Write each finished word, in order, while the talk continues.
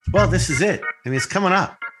Well, this is it. I mean, it's coming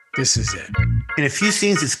up. This is it. In a few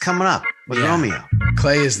scenes, it's coming up with Romeo.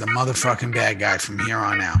 Clay is the motherfucking bad guy from here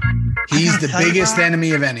on out. He's the biggest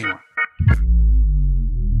enemy of anyone.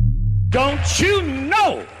 Don't you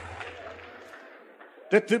know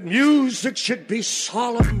that the music should be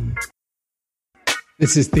solemn?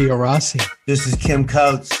 This is Theo Rossi. This is Kim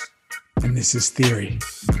Coates. And this is Theory.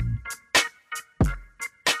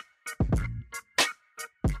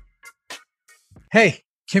 Hey,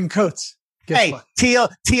 Kim Coates. Hey, Theo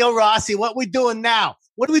Rossi, what we doing now?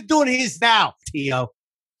 What are we doing here now, Theo?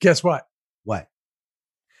 Guess what? What?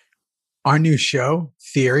 Our new show,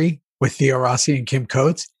 Theory, with Theo Rossi and Kim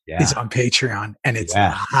Coates, is on Patreon, and it's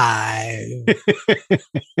live.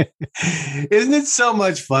 Isn't it so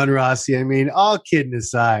much fun, Rossi? I mean, all kidding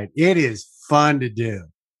aside, it is fun to do.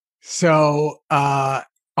 So our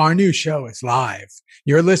new show is live.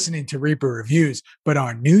 You're listening to Reaper Reviews, but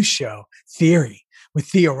our new show, Theory, with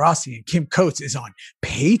Theo Rossi and Kim Coates, is on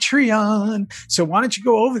Patreon. So why don't you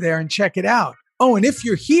go over there and check it out? Oh, and if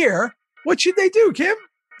you're here, what should they do, Kim?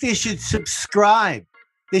 They should subscribe.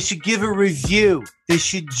 They should give a review. They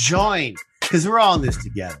should join, because we're all in this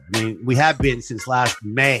together. I mean, we have been since last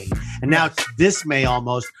May, and now it's this May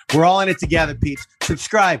almost. We're all in it together, peeps.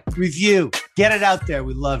 Subscribe, review, get it out there.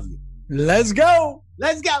 We love you. Let's go.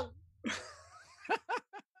 Let's go.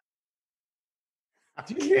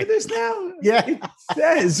 Do you hear this now? Yeah. It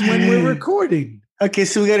says when we're recording. Okay,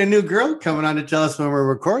 so we got a new girl coming on to tell us when we're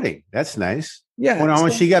recording. That's nice. Yeah. Well, how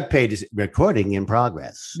much she got paid is recording in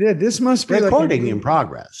progress. Yeah, this must be recording in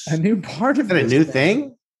progress. A new part of it. A new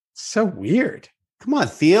thing? So weird. Come on,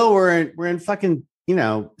 Theo. We're in fucking,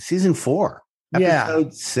 season 4.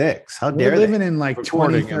 Episode 6. How dare we're living in like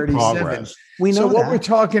 2037. We know so what that. we're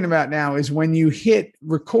talking about now is when you hit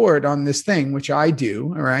record on this thing, which I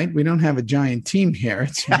do. All right. We don't have a giant team here.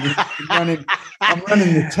 It's I'm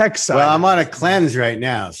running the tech side. Well, I'm on a cleanse right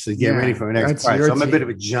now. So get ready for my next part. So I'm a bit of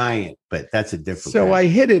a giant, but that's a different. So I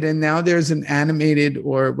hit it, and now there's an animated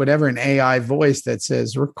or whatever, an AI voice that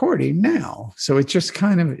says recording now. So it just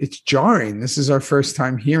it's jarring. This is our first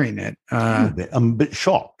time hearing it. I'm a bit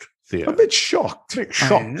shocked. Theo. A bit shocked.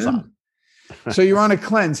 So you're on a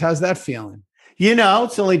cleanse. How's that feeling?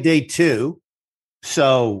 It's only day 2.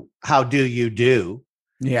 So how do you do?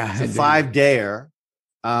 Yeah. It's a 5-dayer.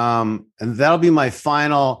 And that'll be my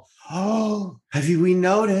final. Oh, we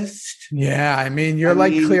noticed? Yeah. I mean, you're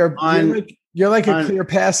clear. You're like a Clear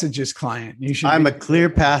Passages client. I'm a Clear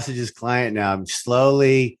Passages client now. I'm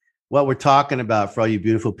slowly, what we're talking about for all you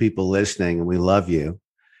beautiful people listening, and we love you,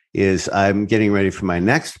 is I'm getting ready for my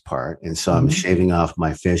next part. And so I'm shaving off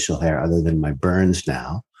my facial hair other than my burns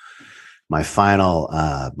now. My final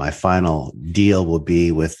deal will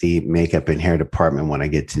be with the makeup and hair department when I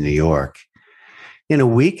get to New York in a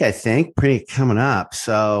week, I think, pretty coming up.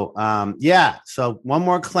 So, So one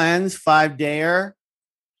more cleanse, 5-dayer.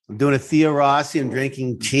 I'm doing a Theo Rossi. I'm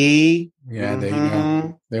drinking tea. Yeah, there you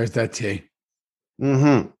go. There's that tea.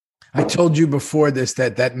 I told you before this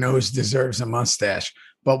that nose deserves a mustache.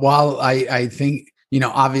 But while I think,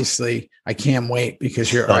 obviously I can't wait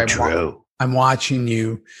because I'm watching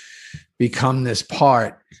you become this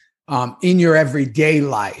part in your everyday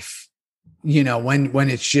life, when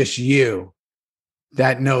it's just you,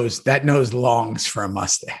 that nose longs for a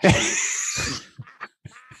mustache.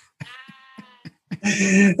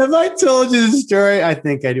 Have I told you the story? I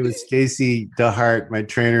think I did with Stacey DeHart, my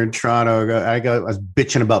trainer in Toronto. I was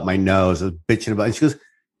bitching about my nose. She goes,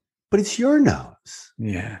 but it's your nose.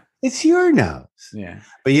 Yeah. It's your nose. Yeah.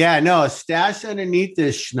 But a stash underneath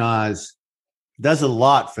this schnoz does a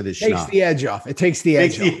lot for the schnoz. Takes the edge off. It takes the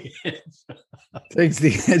edge off. Takes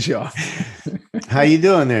the edge off. How you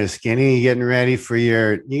doing there, Skinny? You getting ready for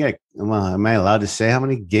am I allowed to say how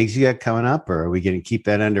many gigs you got coming up, or are we going to keep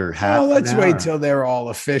that under half? Well, let's wait till they're all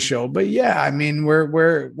official. But yeah, I mean, we're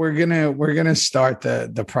gonna start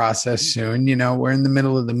the process soon. We're in the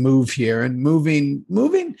middle of the move here, and moving.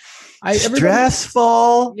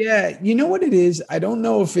 Stressful. Yeah, you know what it is? I don't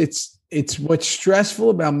know if it's what's stressful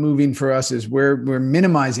about moving for us is we're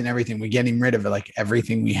minimizing everything. We're getting rid of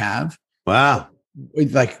everything we have. Wow.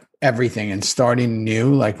 Everything and starting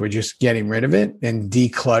new. We're just getting rid of it and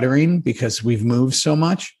decluttering because we've moved so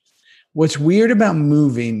much. What's weird about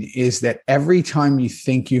moving is that every time you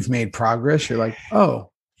think you've made progress, you're like,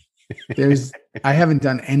 oh, I haven't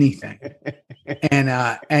done anything.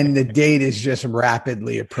 And the date is just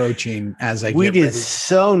rapidly approaching as I get ready.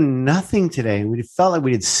 So nothing today. We felt like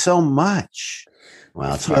we did so much.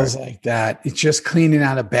 Well, it feels like that. It's just cleaning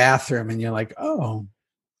out a bathroom and you're like, oh,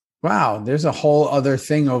 wow, there's a whole other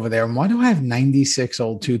thing over there. And why do I have 96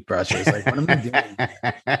 old toothbrushes? What am I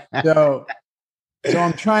doing? So So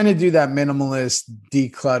I'm trying to do that minimalist,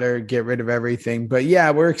 declutter, get rid of everything. But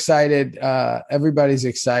yeah, we're excited. Everybody's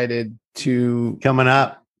excited to coming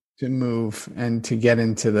up to move and to get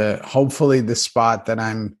into hopefully the spot that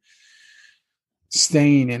I'm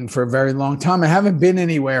staying in for a very long time. I haven't been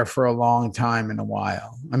anywhere for a long time in a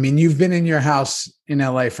while. I mean, you've been in your house in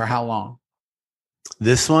LA for how long?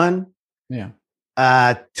 This one? Yeah.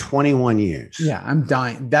 21 years. Yeah, I'm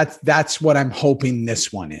dying. That's what I'm hoping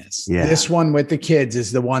this one is. Yeah. This one with the kids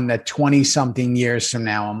is the one that 20 something years from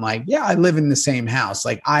now, I'm like, yeah, I live in the same house.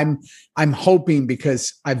 Like I'm hoping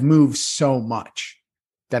because I've moved so much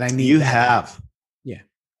that I need. You have. Yeah.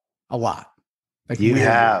 A lot. Like you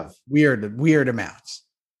have weird amounts.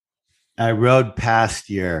 I rode past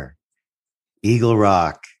your Eagle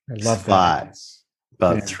Rock spot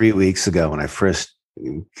about 3 weeks ago when I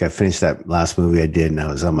finished that last movie I did, and I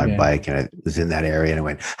was on my bike and I was in that area and I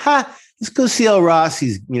went, let's go see how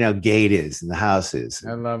Rossi's, gate is and the house is.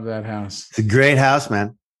 I love that house. It's a great house,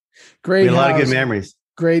 man. Great house. A lot of good memories.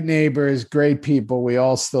 Great neighbors, great people. We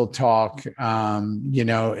all still talk.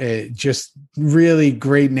 Just really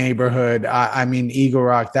great neighborhood. I mean, Eagle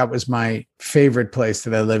Rock, that was my favorite place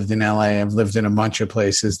that I lived in LA. I've lived in a bunch of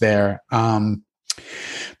places there.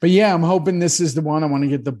 But yeah, I'm hoping this is the one. I want to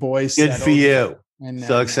get the boys. Good for you. And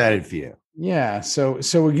so excited for you. Yeah. So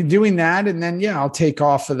we're doing that. And then, I'll take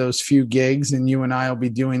off for those few gigs and you and I will be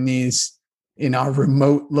doing these in our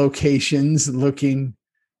remote locations looking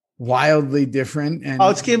wildly different. And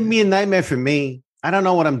it's giving me a nightmare for me. I don't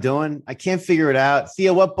know what I'm doing. I can't figure it out.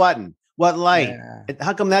 Theo, what button? What light? Yeah.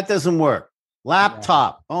 How come that doesn't work?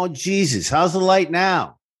 Laptop. Yeah. Oh, Jesus. How's the light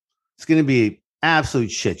now? It's going to be an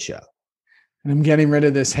absolute shit show. And I'm getting rid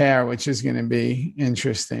of this hair, which is going to be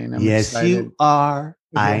interesting. I'm excited. You are.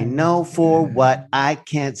 I know for what I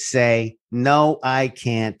can't say. No, I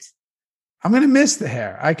can't. I'm going to miss the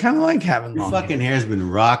hair. I kind of like having long fucking hair's been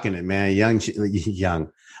rocking it, man. I was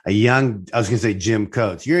going to say Jim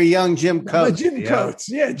Coates. You're a young Jim Coates. Jim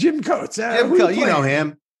Coates. Yeah, Jim Coates. Jim Coates. You know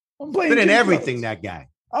him. I'm playing. Been in Jim everything, Coates. that guy.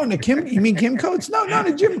 Oh, no, Kim. You mean Kim Coates? No, not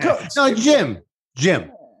a Jim Coates. No,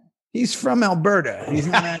 Jim. He's from Alberta. He's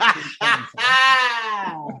not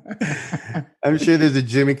I'm sure there's a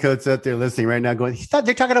Jimmy Coates out there listening right now going,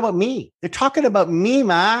 they're talking about me. They're talking about me,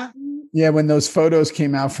 ma. Yeah, when those photos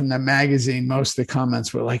came out from that magazine, most of the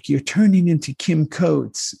comments were like, you're turning into Kim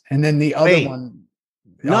Coates. And then the other one.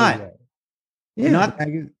 Not.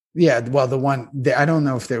 Well, the one, I don't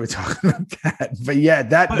know if they were talking about that. But yeah,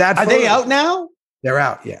 that are they out now? They're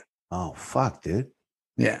out, yeah. Oh, fuck, dude.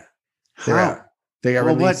 Yeah. They're out. They got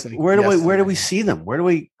released. Where do we see them? Where do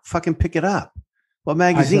we fucking pick it up? What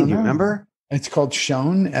magazine? Do you remember? It's called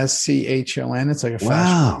Shone, SCHON. It's like a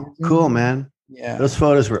fashion magazine. Cool, man. Yeah. Those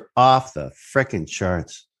photos were off the freaking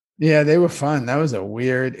charts. Yeah, they were fun. That was a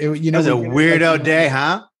weird, that was a weirdo day,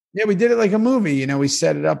 huh? Yeah, we did it like a movie. We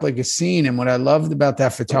set it up like a scene. And what I loved about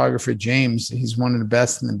that photographer, James, he's one of the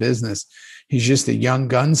best in the business. He's just a young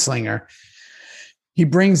gunslinger. He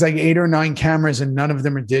brings like 8 or 9 cameras and none of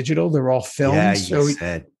them are digital. They're all filmed.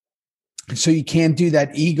 Yeah, so you can't do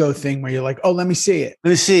that ego thing where you're like, oh, let me see it.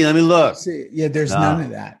 Let me see. Let me look. Yeah, there's none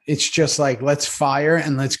of that. It's just like, let's fire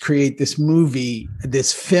and let's create this movie,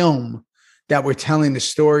 this film that we're telling the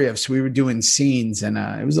story of. So we were doing scenes and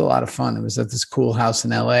it was a lot of fun. It was at this cool house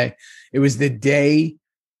in LA. It was the day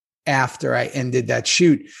after I ended that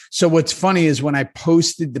shoot. So what's funny is when I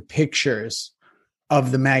posted the pictures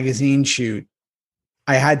of the magazine shoot,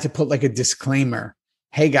 I had to put like a disclaimer.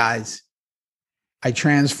 Hey guys, I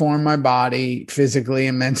transformed my body physically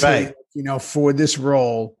and mentally, for this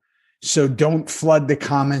role. So don't flood the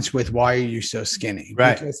comments with, why are you so skinny?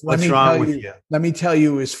 Right. What's wrong with you? Let me tell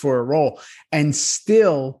you, it's for a role. And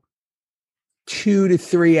still 2 to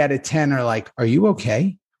 3 out of 10 are like, are you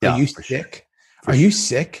okay? Are you sick? Are you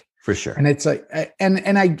sick? For sure. And it's like,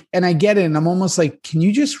 and I get it. And I'm almost like, can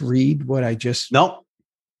you just read what I just? Nope.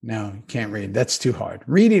 No, you can't read. That's too hard.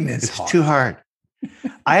 Reading is hard. It's too hard.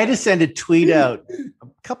 I had to send a tweet out a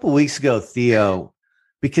couple of weeks ago, Theo,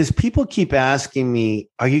 because people keep asking me,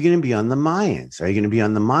 are you going to be on the Mayans? Are you going to be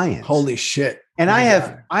on the Mayans? Holy shit. And I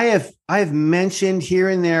have mentioned here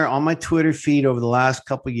and there on my Twitter feed over the last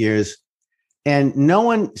couple of years, and no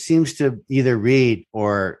one seems to either read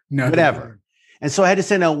or whatever. And so I had to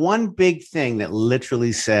send out one big thing that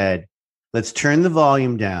literally said, let's turn the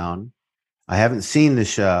volume down. I haven't seen the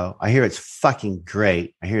show. I hear it's fucking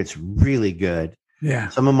great. I hear it's really good. Yeah.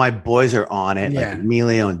 Some of my boys are on it, like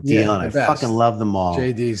Emilio and Dion. I fucking love them all.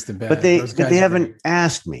 JD's the best. But they haven't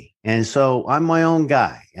asked me. And so I'm my own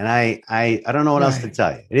guy. And I don't know what else to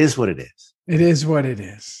tell you. It is what it is. It is what it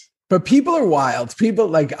is. But people are wild. People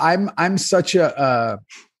like I'm such a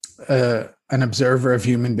an observer of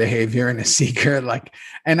human behavior and a seeker. Like,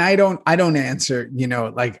 and I don't answer,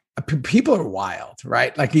 like people are wild,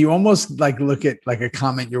 right? Like you almost like look at like a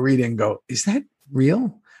comment you read and go, is that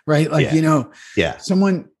real? Right. Like,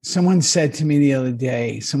 someone said to me the other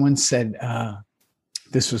day, someone said,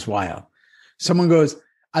 this was wild. Someone goes,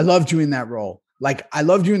 I loved you in that role. Like, I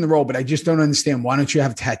loved you in the role, but I just don't understand. Why don't you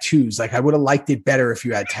have tattoos? Like, I would have liked it better if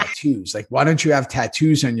you had tattoos. Like, why don't you have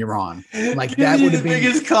tattoos on your arm? Like, that would have been the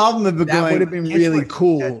biggest compliment. That would have been really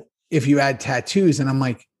cool if you had tattoos. And I'm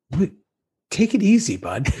like, take it easy,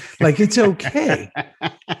 bud. Like, it's okay.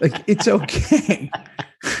 Like, it's okay.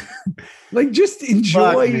 Like, just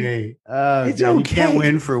enjoy. It's okay. You can't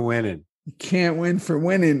win for winning. You can't win for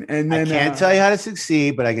winning. And then I can't tell you how to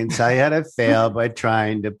succeed, but I can tell you how to fail by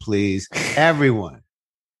trying to please everyone.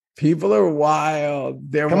 People are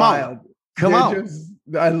wild. They're wild. Come on.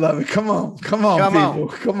 I love it. Come on, people.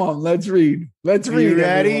 Come on. Let's read. Let's read. You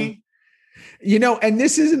ready? Everyone. And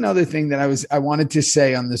this is another thing that I wanted to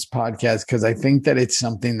say on this podcast, because I think that it's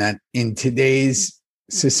something that in today's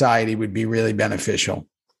society would be really beneficial.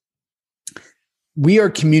 We are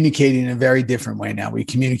communicating in a very different way now. We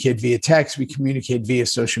communicate via text, we communicate via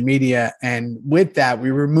social media. And with that,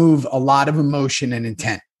 we remove a lot of emotion and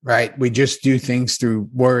intent, right? We just do things through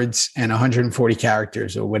words and 140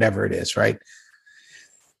 characters or whatever it is, right?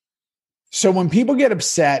 So when people get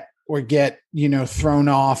upset or get, thrown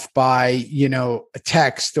off by, a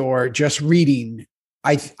text or just reading,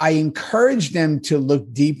 I encourage them to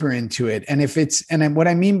look deeper into it. And what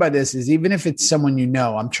I mean by this is, even if it's someone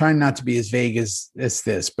I'm trying not to be as vague as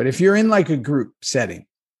this, but if you're in like a group setting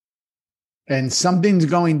and something's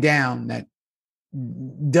going down that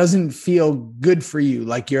doesn't feel good for you,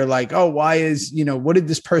 like you're like, oh, why is, what did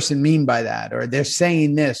this person mean by that? Or they're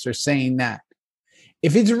saying this or saying that.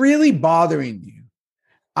 If it's really bothering you,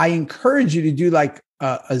 I encourage you to do like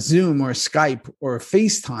a Zoom or a Skype or a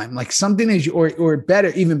FaceTime, like something or better,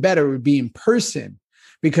 even better would be in person,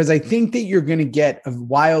 because I think that you're going to get a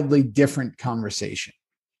wildly different conversation.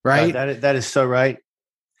 Right. That is so right.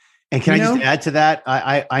 And can I just add to that?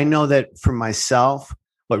 I know that for myself,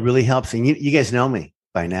 what really helps, and you guys know me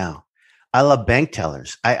by now, I love bank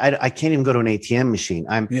tellers. I can't even go to an ATM machine.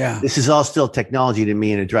 This is all still technology to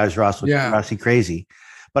me, and it drives Rossi crazy.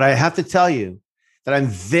 But I have to tell you that I'm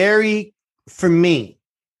very, for me,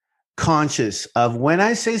 conscious of when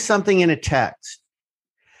I say something in a text,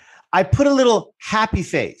 I put a little happy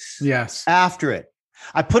face after it.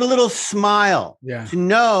 I put a little smile to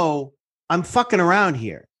know I'm fucking around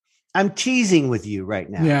here. I'm teasing with you right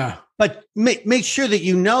now. Yeah. But make sure that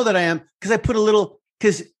you know that I am, because I put a little,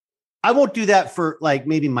 because I won't do that for like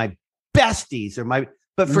maybe my besties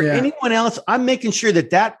but for anyone else, I'm making sure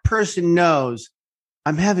that person knows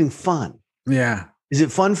I'm having fun. Yeah. Is it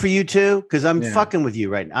fun for you too? Because I'm fucking with you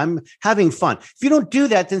right now. I'm having fun. If you don't do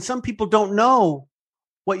that, then some people don't know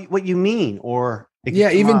what you mean. Or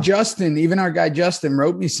even Justin, even our guy Justin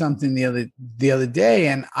wrote me something the other day,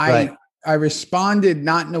 and I responded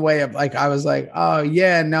not in a way of like, I was like, oh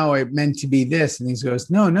yeah, no, it meant to be this, and he goes,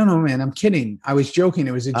 no, man, I'm kidding. I was joking.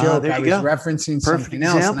 It was a joke. I was referencing something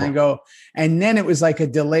else, and I go, and then it was like a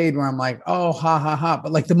delayed where I'm like, oh, ha ha ha,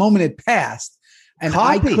 but like the moment it passed. And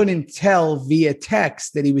I couldn't tell via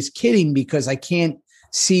text that he was kidding because I can't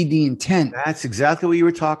see the intent. That's exactly what you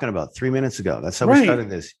were talking about 3 minutes ago. That's how we started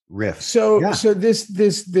this riff. So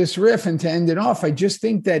this riff, and to end it off, I just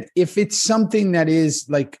think that if it's something that is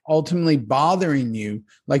like ultimately bothering you,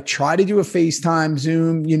 like try to do a FaceTime,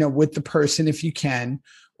 Zoom, with the person if you can,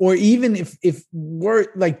 or even if we're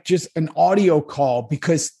like just an audio call,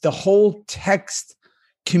 because the whole text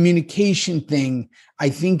communication thing, I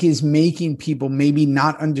think, is making people maybe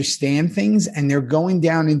not understand things, and they're going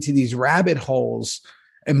down into these rabbit holes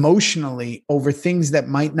emotionally over things that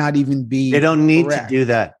might not even be. They don't need to do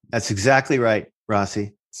that. That's exactly right,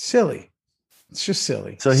 Rossi. Silly. It's just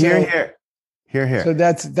silly. So here. So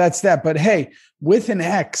that's that. But hey, with an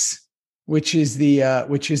X, which is the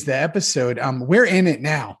episode, we're in it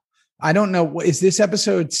now. I don't know. Is this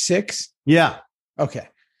episode 6? Yeah. Okay.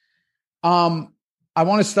 I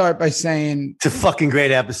want to start by saying it's a fucking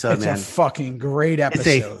great episode, man. It's a fucking great episode.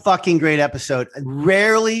 It's a fucking great episode.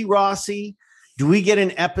 Rarely, Rossi, do we get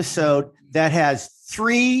an episode that has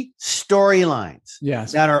 3 storylines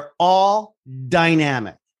that are all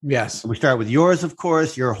dynamic. Yes. We start with yours, of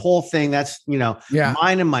course, your whole thing. That's,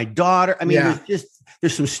 mine and my daughter. I mean,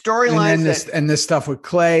 there's some storylines. And this stuff with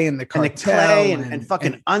Clay and the cartel and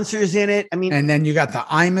fucking Unser's in it. I mean, and then you got the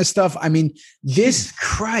Ima stuff. I mean, Jesus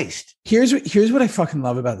Christ. Here's what I fucking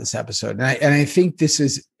love about this episode. And I think this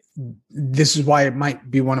is why it might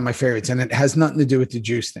be one of my favorites. And it has nothing to do with the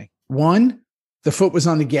juice thing. One, The foot was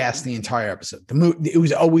on the gas the entire episode. It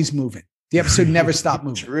was always moving. The episode never stopped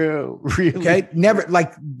moving. True. Really? Okay. Never,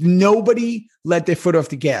 like, nobody let their foot off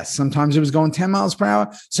the gas. Sometimes it was going 10 miles per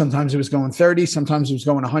hour. Sometimes it was going 30. Sometimes it was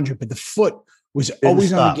going 100. But the foot was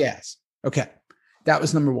always on the gas. Okay. That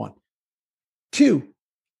was number one. Two,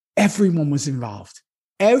 everyone was involved.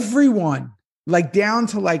 Everyone, like down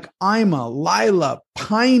to like Ima, Lila,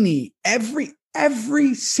 Piney,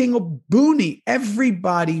 every single Booney,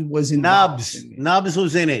 everybody was involved. Nubs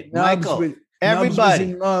was in it. Michael. Everybody. Nubs was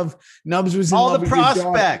in love. Nubs was in all love. All the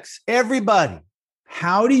prospects. Everybody.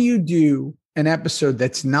 How do you do an episode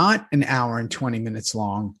that's not an hour and 20 minutes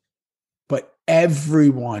long, but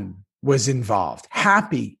everyone was involved?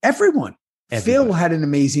 Happy. Everyone. Phil had an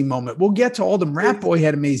amazing moment. We'll get to all them. Rat Boy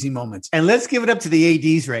had amazing moments. And let's give it up to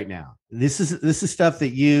the ADs right now. This is stuff that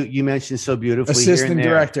you mentioned so beautifully. Assistant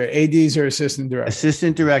director. ADs are assistant director.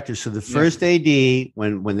 Assistant director. So the first AD,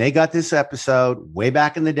 when they got this episode way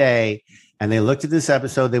back in the day, and they looked at this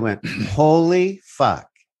episode, they went, holy fuck.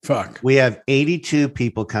 We have 82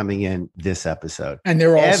 people coming in this episode. And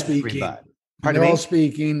they're all speaking. They're all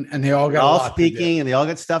speaking, and they all got speaking, and they all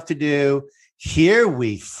got stuff to do. Here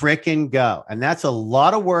we fricking go. And that's a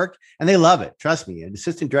lot of work, and they love it. Trust me. And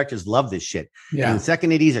assistant directors love this shit. Yeah. And the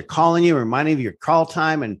second ADs are calling you, reminding you of your call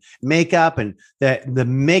time and makeup. And the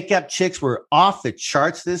makeup chicks were off the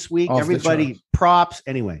charts this week. Everybody props.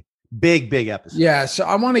 Anyway, big episode. Yeah. So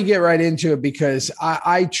I want to get right into it because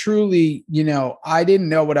I truly, I didn't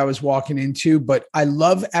know what I was walking into, but I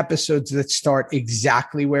love episodes that start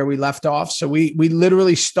exactly where we left off. So we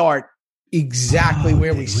literally start exactly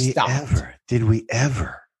where we stopped. Did we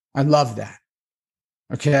ever? I love that.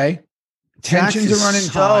 Okay. Tensions are running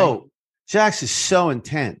high. Jax is so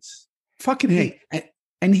intense. Fucking hate.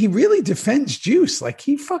 And he really defends Juice. Like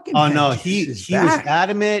he fucking. Oh no, he was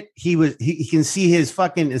adamant. He can see his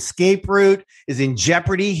fucking escape route is in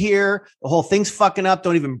jeopardy here. The whole thing's fucking up.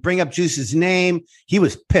 Don't even bring up Juice's name. He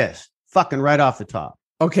was pissed, fucking right off the top.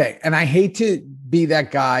 Okay. And I hate to be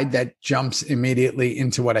that guy that jumps immediately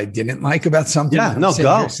into what I didn't like about something. Yeah, no,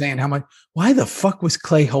 go. Saying why the fuck was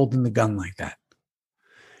Clay holding the gun like that?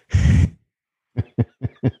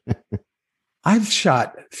 I've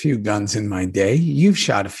shot a few guns in my day. You've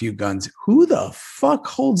shot a few guns. Who the fuck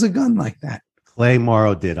holds a gun like that? Clay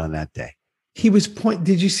Morrow did on that day. He was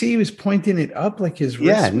did you see he was pointing it up like his wrist?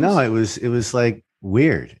 Yeah, no, it was like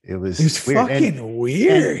weird. It was weird. Fucking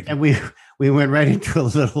weird. And we went right into a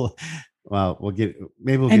little. Well, we'll get.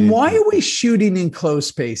 And why are we shooting in closed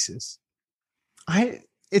spaces? I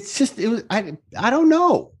don't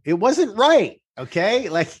know. It wasn't right. Okay,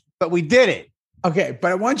 but we did it. Okay,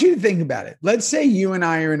 but I want you to think about it. Let's say you and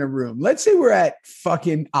I are in a room. Let's say we're at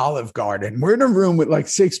fucking Olive Garden. We're in a room with like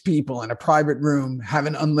 6 people in a private room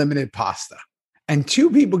having unlimited pasta, and 2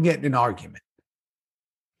 people get in an argument.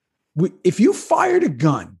 If you fired a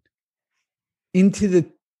gun into the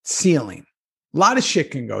ceiling, a lot of shit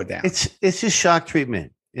can go down. It's just shock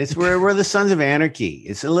treatment. It's we're the Sons of Anarchy.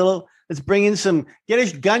 It's a little. Let's bring in get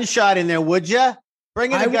a gunshot in there, would you?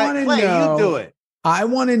 Bring in a gun. Clay, you do it. I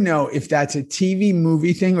want to know if that's a TV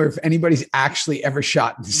movie thing or if anybody's actually ever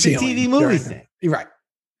shot in the ceiling. It's a TV movie thing. You're right.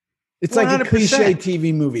 It's 100%. like a cliche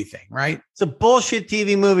TV movie thing, right? It's a bullshit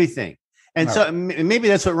TV movie thing. And so maybe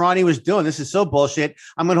that's what Ronnie was doing. This is so bullshit.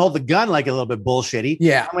 I'm going to hold the gun like a little bit bullshitty.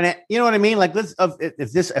 Yeah. I'm going to, you know what I mean? Like,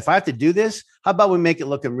 if I have to do this, how about we make it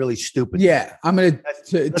looking really stupid? Yeah. I'm going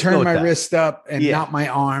to turn my wrist up and not my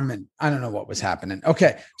arm. And I don't know what was happening.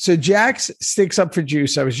 Okay. So Jax sticks up for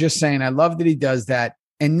Juice. I was just saying, I love that he does that.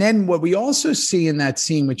 And then what we also see in that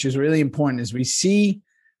scene, which is really important, is we see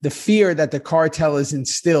the fear that the cartel has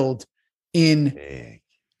instilled in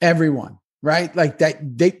everyone. Right? Like that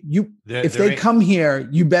if they come here,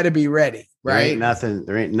 you better be ready. Right.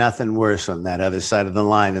 There ain't nothing worse on that other side of the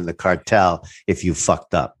line than the cartel. If you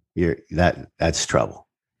fucked up, that's trouble.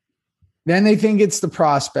 Then they think it's the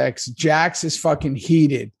prospects. Jax is fucking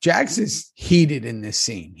heated. Jax is heated in this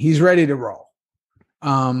scene. He's ready to roll.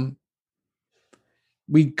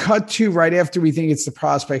 We cut to right after we think it's the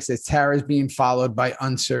prospects that Tara's being followed by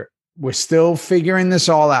Unser. We're still figuring this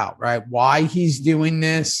all out, right? Why he's doing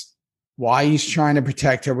this. Why he's trying to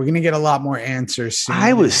protect her. We're going to get a lot more answers soon.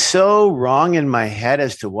 I was so wrong in my head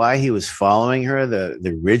as to why he was following her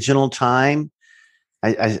the original time.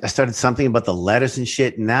 I started something about the letters and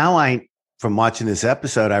shit. Now from watching this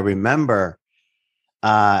episode, I remember,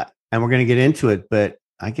 and we're going to get into it, but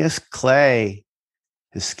I guess Clay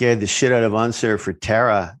has scared the shit out of Unser for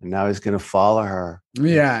Tara, and now he's going to follow her.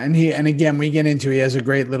 Yeah. And again, we get into, he has a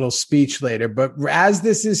great little speech later, but as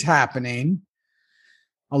this is happening,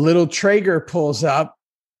 a little Traeger pulls up.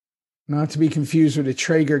 not to be confused with a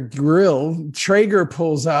Traeger grill. Traeger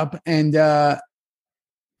pulls up and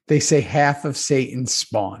they say half of Satan's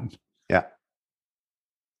spawn. Yeah.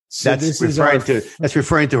 So that's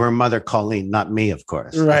referring to her mother, Colleen, not me, of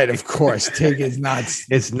course. Right, of course. Tig is not.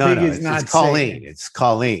 It's Colleen. Satan. It's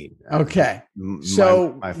Colleen. Okay.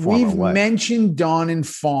 So we've mentioned Dawn and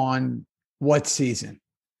Fawn. What season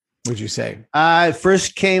would you say? It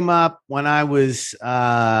first came up when I was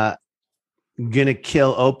gonna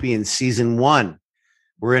kill Opie in season 1.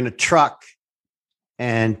 We're in a truck,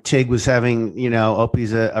 and Tig was having,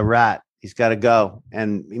 Opie's a rat. He's got to go,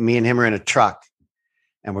 and me and him are in a truck.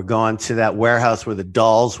 And we're going to that warehouse where the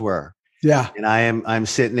dolls were. Yeah. And I'm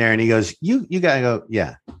sitting there, and he goes, you gotta go.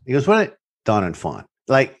 Yeah. He goes, what? Dawn and Fawn.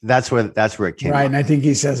 Like that's where it came. Right. Up. And I think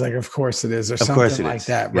he says like, of course it is, or something like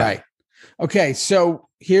that. Yeah. Right. Okay. So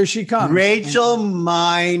here she comes. Rachel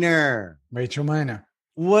Miner.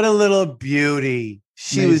 What a little beauty.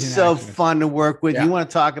 She was so fun to work with. Yeah. You want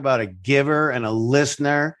to talk about a giver and a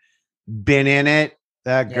listener? Been in it.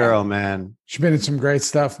 That girl, man. She's been in some great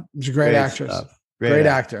stuff. She's a great actress. Stuff. Great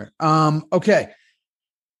actor. Okay.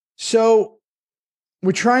 So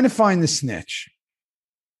we're trying to find the snitch.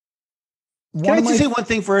 Can I just say one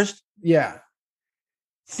thing first? Yeah.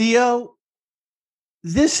 Theo,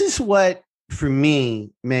 this is what, for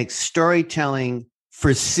me, makes storytelling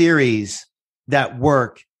for series that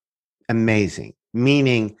work amazing.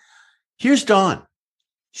 Meaning, here's Dawn.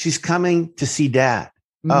 She's coming to see Dad.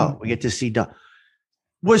 Mm-hmm. Oh, we get to see Dawn.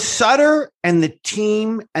 Was Sutter and the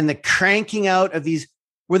team and the cranking out of these,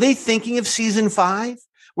 were they thinking of season 5?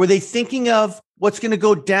 Were they thinking of what's going to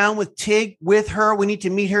go down with Tig, with her? We need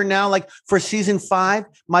to meet her now, like for season 5.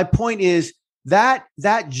 My point is that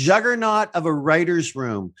juggernaut of a writer's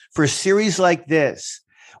room for a series like this,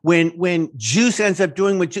 when Juice ends up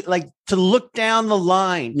doing what, like to look down the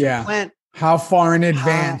line, to plan. How far in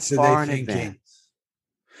advance are they thinking?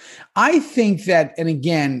 I think that, and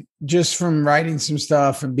again, just from writing some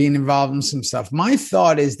stuff and being involved in some stuff, my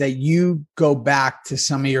thought is that you go back to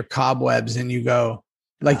some of your cobwebs and you go,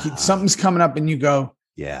 like something's coming up and you go,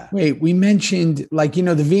 wait, we mentioned, like,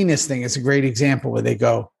 the Venus thing is a great example where they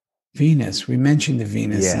go, Venus, we mentioned the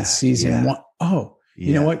Venus in season 1. Oh,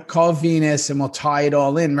 you know what? Call Venus and we'll tie it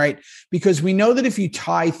all in, right? Because we know that if you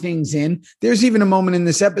tie things in, there's even a moment in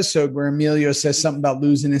this episode where Emilio says something about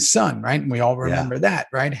losing his son, right? And we all remember that,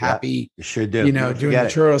 right? Happy, you sure do. Doing the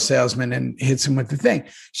churro salesman and hits him with the thing.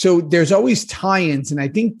 So there's always tie-ins. And I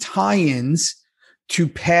think tie-ins to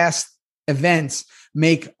past events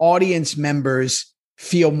make audience members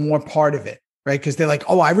feel more part of it, right? Because they're like,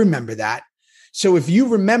 oh, I remember that. So if you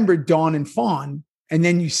remember Dawn and Fawn, and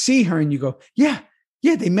then you see her and you go, yeah,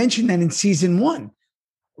 they mentioned that in season 1.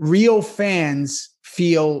 Real fans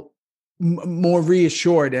feel more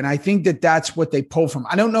reassured. And I think that that's what they pull from.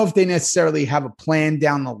 I don't know if they necessarily have a plan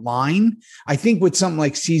down the line. I think with something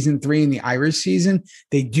like season 3 and the Irish season,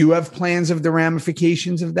 they do have plans of the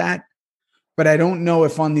ramifications of that. But I don't know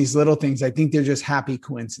if on these little things, I think they're just happy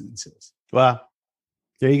coincidences. Well,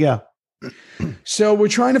 there you go. So we're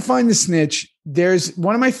trying to find the snitch. There's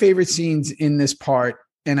one of my favorite scenes in this part.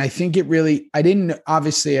 And I think it really, I didn't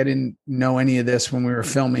know any of this when we were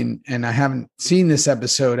filming, and I haven't seen this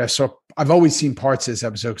episode. I've always seen parts of this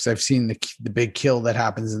episode because I've seen the big kill that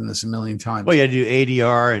happens in this a million times. Well, you do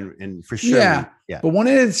ADR and for sure. Yeah. But one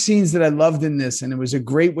of the scenes that I loved in this, and it was a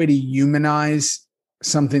great way to humanize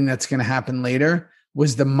something that's going to happen later,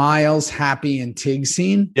 was the Miles, Happy, and Tig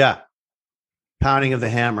scene. Yeah. Pounding of the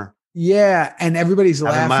hammer. Yeah. And everybody's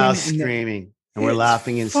laughing. Miles screaming. And we're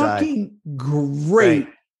laughing inside. Fucking great.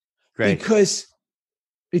 Because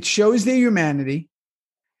it shows their humanity.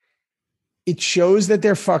 It shows that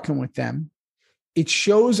they're fucking with them. It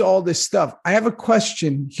shows all this stuff. I have a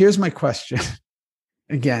question. Here's my question.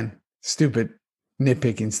 Again, stupid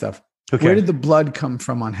nitpicking stuff. Okay. Where did the blood come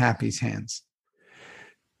from on Happy's hands?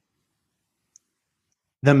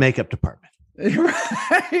 The makeup department.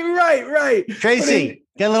 Right. Tracy,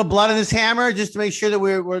 get a little blood on this hammer just to make sure that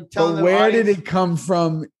we're telling them. Where did it come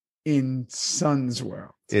from in Son's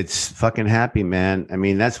world? It's fucking Happy, man. I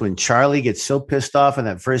mean, that's when Charlie gets so pissed off in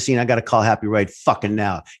that first scene. I got to call Happy right fucking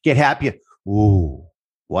now. Get Happy. Ooh,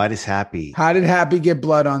 why does Happy? How did Happy get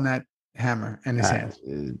blood on that hammer in his hands?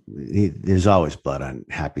 There's always blood on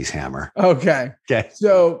Happy's hammer. Okay.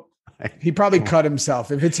 So he probably cut himself.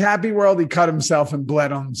 If it's Happy World, he cut himself and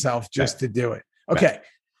bled on himself just to do it. Okay.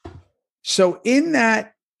 Right. So in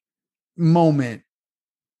that moment,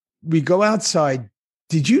 we go outside.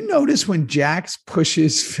 Did you notice when Jax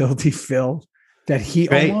pushes Filthy Phil that he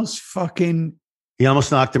almost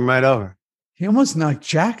knocked him right over? He almost knocked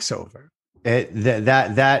Jax over.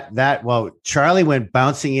 Well, Charlie went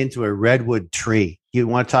bouncing into a redwood tree. You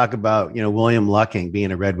want to talk about, William Lucking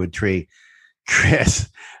being a redwood tree. Chris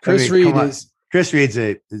Reed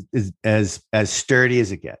is as sturdy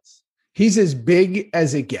as it gets. He's as big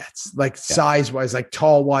as it gets, like size wise, like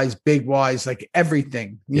tall wise, big wise, like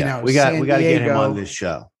everything. You know, we got to get him on this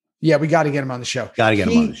show. Yeah, we got to get him on the show. Got to get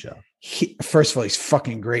him on the show. First of all, he's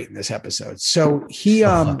fucking great in this episode. So he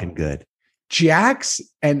fucking good. Jax,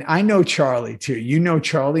 and I know Charlie too. You know,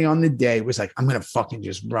 Charlie on the day was like, I'm gonna fucking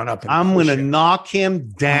just run up and I'm gonna knock him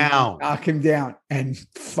down. And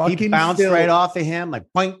fucking he bounced right off of him, like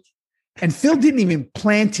boink. And Phil didn't even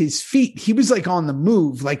plant his feet. He was like on the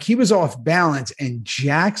move, like he was off balance. And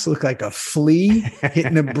Jax looked like a flea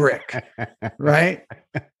hitting a brick. Right.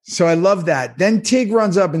 So I love that. Then Tig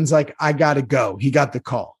runs up and's like, I gotta go. He got the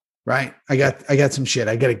call. Right. I got some shit.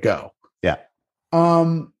 I gotta go. Yeah.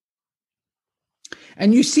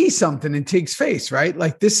 And you see something in Tig's face, right?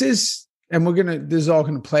 Like this is all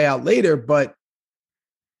gonna play out later, but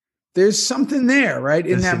there's something there, right?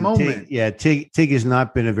 In that moment. Tig has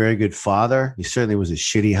not been a very good father. He certainly was a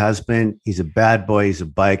shitty husband. He's a bad boy. He's a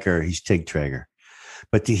biker. He's Tig Traeger.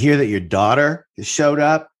 But to hear that your daughter showed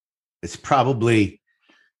up, it's probably,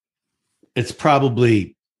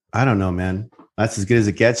 I don't know, man. That's as good as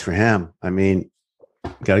it gets for him. I mean,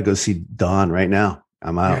 got to go see Dawn right now.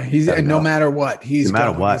 I'm out. Yeah, no matter what. He's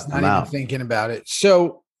not even thinking about it.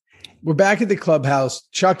 So we're back at the clubhouse.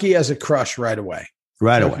 Chucky has a crush right away.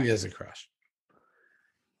 Chucky has a crush.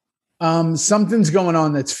 Something's going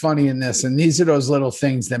on that's funny in this, and these are those little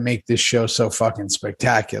things that make this show so fucking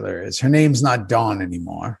spectacular. Is her name's not Dawn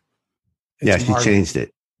anymore. She changed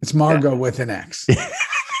it. It's Margot with an X.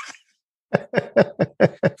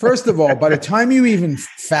 First of all, by the time you even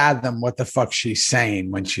fathom what the fuck she's saying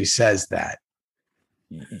when she says that,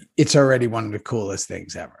 it's already one of the coolest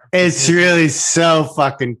things ever. It's really so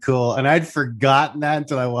fucking cool. And I'd forgotten that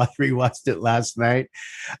until I rewatched it last night.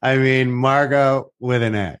 I mean, Margot with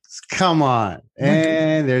an X. Come on.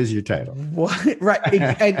 And there's your title. What? Right.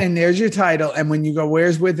 and there's your title. And when you go,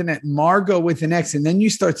 where's with an X? Margot with an X. And then you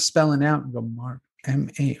start spelling out and go,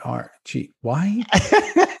 M-A-R-G. Why?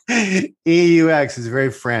 E-U-X is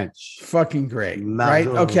very French. Fucking great.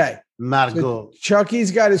 Margot. Right? Okay. So Chucky's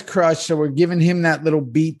got his crush, so we're giving him that little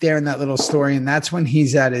beat there and that little story, and that's when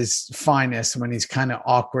he's at his finest, when he's kind of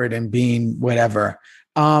awkward and being whatever.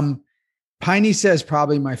 Piney says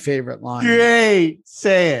probably my favorite line. Great,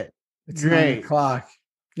 say it. It's 9:00.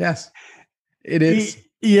 Yes, it is.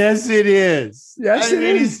 Yes, it is. Yes, it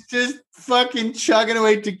is. He's just fucking chugging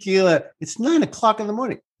away tequila. It's 9:00 in the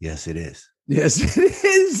morning. Yes, it is. Yes, it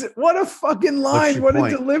is. What a fucking line! What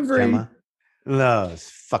point, a delivery! Gemma? No, it's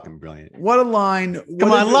fucking brilliant. What a line.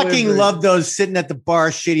 Come on, Lucking loved those sitting at the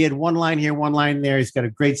bar shit. He had one line here, one line there. He's got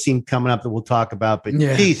a great scene coming up that we'll talk about, but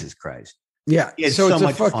Jesus Christ. Yeah. So it's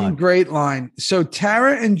a fucking great line. So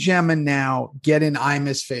Tara and Gemma now get in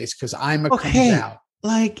Ima's face because Ima comes out.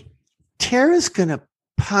 Like Tara's going to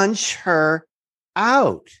punch her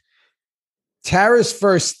out. Tara's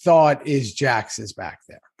first thought is Jax is back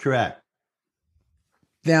there. Correct.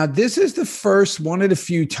 Now, this is the first one of the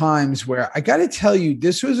few times where I got to tell you,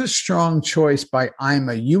 this was a strong choice by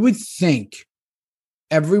Ima. You would think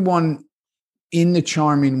everyone in the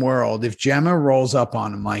charming world, if Gemma rolls up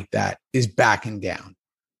on him like that, is backing down.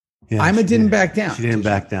 Yeah, Ima didn't back down. She didn't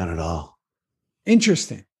back down at all.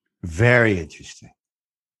 Interesting. Very interesting.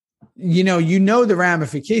 You know the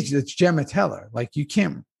ramifications. It's Gemma Teller. Like you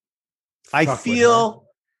can't. I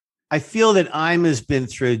feel that Ima's been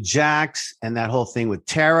through Jax and that whole thing with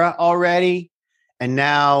Tara already. And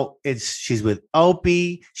now she's with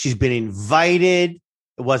Opie. She's been invited.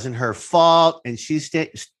 It wasn't her fault. And she's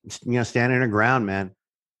standing her ground, man.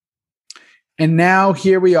 And now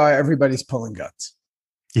here we are. Everybody's pulling guns.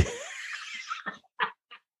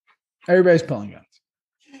 Everybody's pulling guns.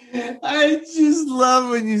 I just love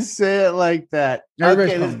when you say it like that.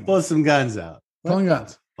 Okay, let's pull some guns out. Pulling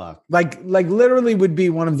guns. Fuck. Like literally would be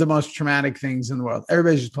one of the most traumatic things in the world.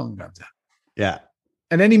 Everybody's just pulling guns out. Yeah.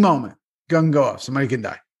 At any moment, gun go off. Somebody can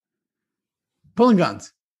die. Pulling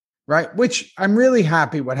guns. Right. Which I'm really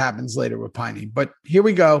happy what happens later with Piney. But here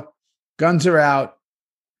we go. Guns are out.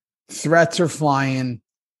 Threats are flying.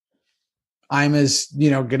 Ima's,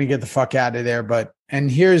 going to get the fuck out of there. And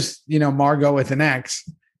here's, Margot with an X.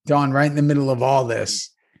 Dawn right in the middle of all this.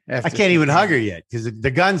 I can't even hug her yet because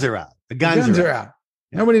the guns are out. The guns are out. Yeah.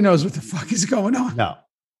 Nobody knows what the fuck is going on. No.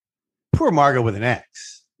 Poor Margot with an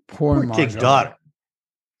X. Poor Tig's daughter.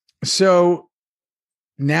 So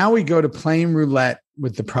now we go to playing roulette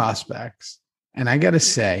with the prospects. And I got to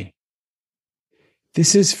say,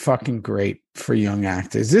 This is fucking great for young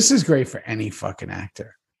actors. This is great for any fucking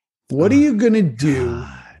actor. What are you going to do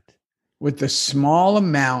with the small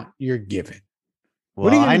amount you're given?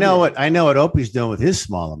 Well, I know what Opie's doing with his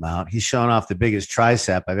small amount. He's showing off the biggest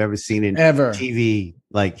tricep I've ever seen in TV,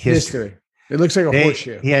 like history. It looks like a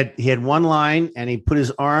horseshoe. He had one line, and he put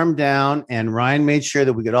his arm down, and Ryan made sure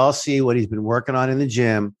that we could all see what he's been working on in the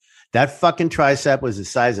gym. That fucking tricep was the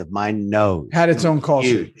size of my nose. Had its own call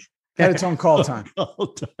sheet. Had its own call time.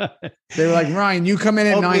 They were like, Ryan, you come in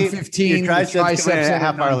at 9:15. Triceps at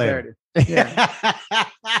half hour later. Yeah.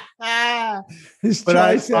 But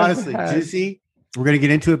honestly, Juicy, we're gonna get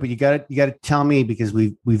into it, but you gotta tell me, because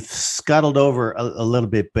we've scuttled over a little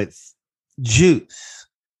bit, but Juice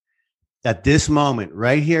at this moment,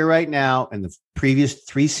 right here, right now, and the previous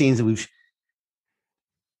 3 scenes that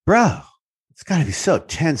bro, it's gotta be so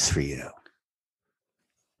tense for you.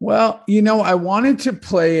 Well, I wanted to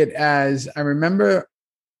play it as, I remember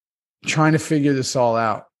trying to figure this all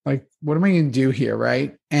out. Like, what am I going to do here?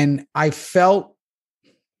 Right. And I felt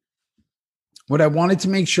what I wanted to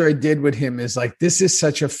make sure I did with him is like, this is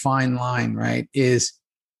such a fine line, right? Is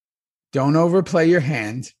don't overplay your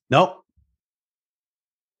hand. Nope.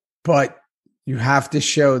 But you have to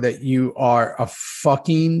show that you are a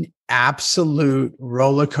fucking absolute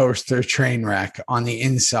roller coaster train wreck on the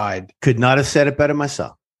inside. Could not have said it better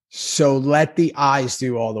myself. So let the eyes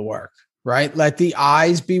do all the work, right? Let the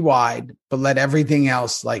eyes be wide, but let everything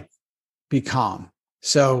else like be calm.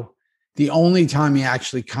 So the only time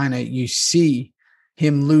you see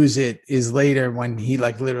him lose it is later when he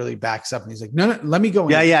like literally backs up and he's like, no, let me go.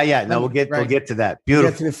 Yeah. No, we'll get to that. Beautiful.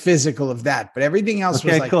 We'll get to the physical of that, but everything else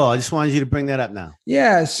was like, cool. I just wanted you to bring that up now.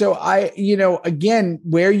 Yeah. So again,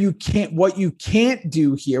 what you can't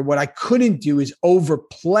do here, what I couldn't do is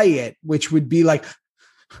overplay it, which would be like,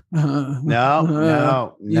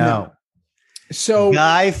 No. So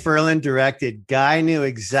Guy Ferlin directed. Guy knew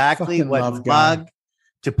exactly what mug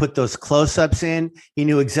to put those close-ups in. He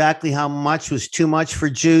knew exactly how much was too much for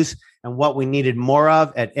Juice and what we needed more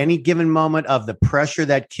of at any given moment of the pressure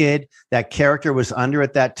that character was under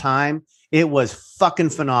at that time. It was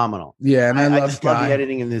fucking phenomenal. Yeah, and I just love the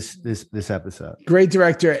editing in this episode. Great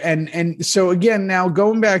director. And so again, now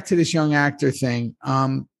going back to this young actor thing,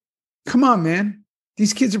 come on, man.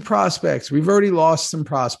 These kids are prospects. We've already lost some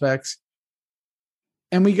prospects.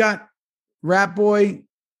 And we got Rat Boy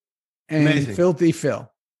and Amazing. Filthy Phil.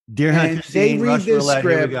 Deer Hunter they scene, read this roulette,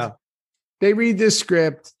 script. They read this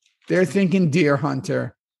script. They're thinking Deer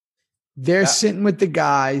Hunter. They're sitting with the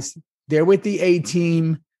guys. They're with the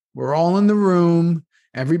A-team. We're all in the room.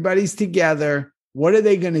 Everybody's together. What are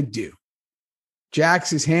they going to do?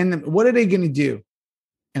 Jax is handing them. What are they going to do?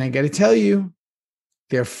 And I got to tell you,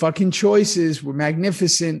 their fucking choices were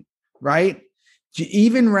magnificent, right?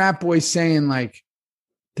 Even Rat Boy saying like,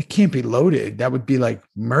 they can't be loaded. That would be like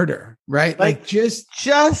murder, right? Like just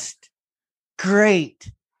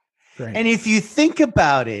great. And if you think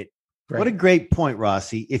about it, what a great point,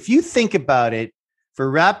 Rossi. If you think about it,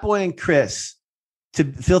 for Rat Boy and Chris, to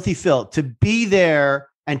Filthy Phil, to be there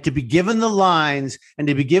and to be given the lines and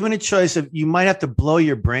to be given a choice of, you might have to blow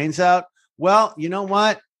your brains out. Well, you know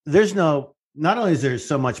what? Not only is there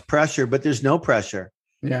so much pressure, but there's no pressure.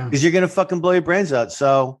 Yeah. Because you're going to fucking blow your brains out.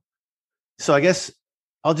 So I guess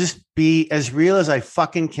I'll just be as real as I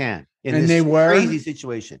fucking can in this crazy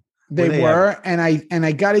situation. They were. And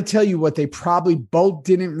I got to tell you what they probably both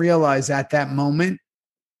didn't realize at that moment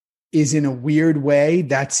is, in a weird way,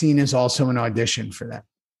 that scene is also an audition for them.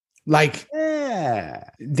 Like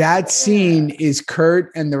that scene is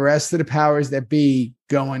Kurt and the rest of the powers that be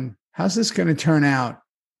going, how's this going to turn out?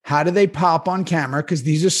 How do they pop on camera? Because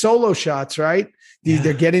these are solo shots, right?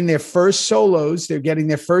 They're getting their first solos. They're getting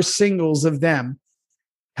their first singles of them.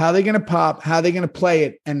 How are they going to pop? How are they going to play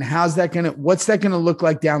it? And what's that going to look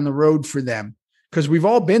like down the road for them? Because we've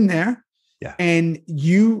all been there. Yeah. And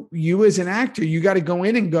you as an actor, you got to go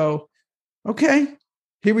in and go, okay,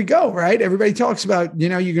 here we go. Right. Everybody talks about, you're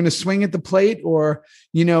going to swing at the plate, or,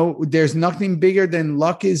 there's nothing bigger than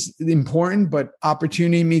luck is important, but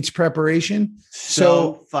opportunity meets preparation.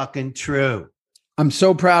 So fucking true. I'm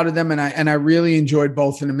so proud of them. And I really enjoyed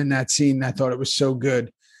both of them in that scene. I thought it was so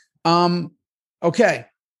good. Okay.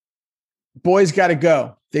 Boys got to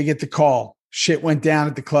go. They get the call. Shit went down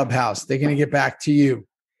at the clubhouse. They're going to get back to you.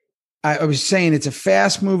 I was saying it's a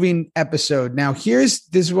fast moving episode. Now this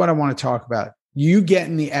is what I want to talk about. You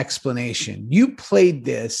getting the explanation. You played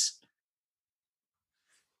this.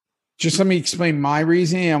 Just let me explain my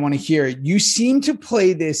reasoning. I want to hear it. You seem to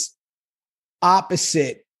play this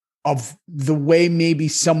opposite of the way maybe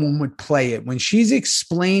someone would play it. When she's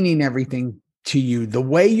explaining everything to you, the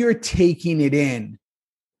way you're taking it in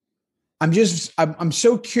I'm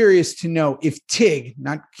so curious to know if Tig,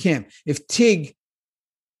 not Kim, if Tig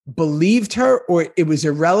believed her or it was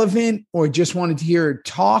irrelevant or just wanted to hear her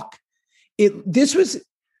talk.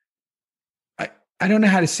 I don't know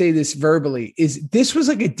how to say this verbally. This was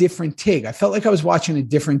like a different Tig. I felt like I was watching a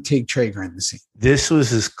different Tig Traeger in the scene. This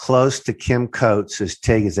was as close to Kim Coates as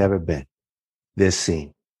Tig has ever been, this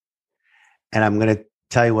scene. And I'm going to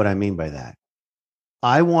tell you what I mean by that.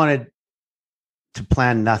 I wanted to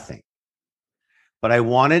plan nothing, but I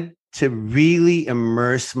wanted to really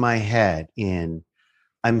immerse my head in,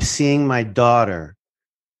 I'm seeing my daughter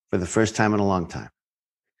for the first time in a long time.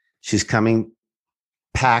 She's coming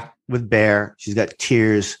packed with Bear. She's got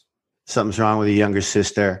tears. Something's wrong with her younger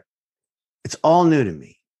sister. It's all new to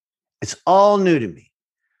me. It's all new to me.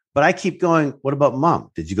 But I keep going, what about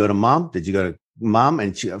mom? Did you go to mom? Did you go to mom?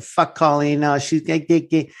 And she, fuck Colleen now. She's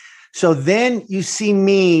gay. So then you see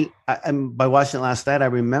me, and by watching it last night, I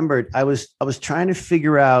remembered I was trying to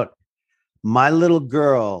figure out, my little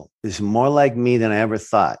girl is more like me than I ever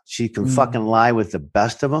thought. She can fucking lie with the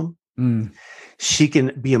best of them. She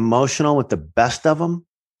can be emotional with the best of them.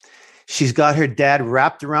 She's got her dad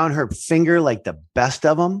wrapped around her finger like the best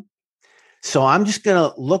of them. So I'm just going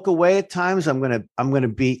to look away at times. I'm going to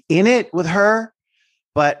be in it with her,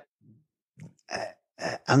 but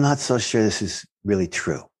I'm not so sure this is really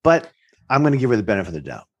true, but I'm going to give her the benefit of the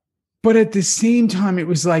doubt. But at the same time, it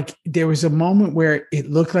was like, there was a moment where it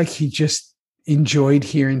looked like he just enjoyed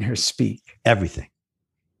hearing her speak. Everything.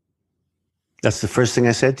 That's the first thing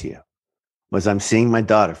I said to you was I'm seeing my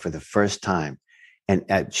daughter for the first time.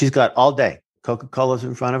 And she's got all day. Coca-Cola's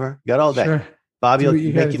in front of her. Got all day. Sure. Bobby will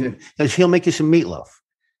he'll make you some meatloaf,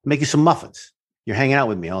 make you some muffins. You're hanging out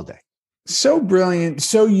with me all day. So brilliant,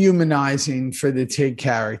 so humanizing for the Tig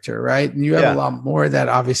character, right? And you have a lot more of that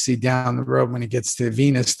obviously down the road when it gets to the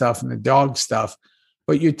Venus stuff and the dog stuff.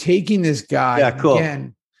 But you're taking this guy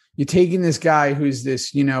again. You're taking this guy who's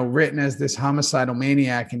this, written as this homicidal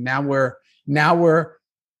maniac, and now we're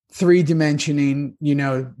three-dimensioning,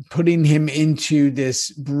 putting him into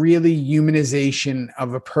this really humanization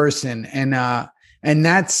of a person. And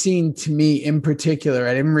that scene to me in particular,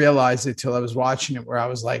 I didn't realize it till I was watching it, where I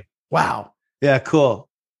was like, wow. Yeah, cool.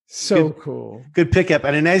 So cool. Good pickup.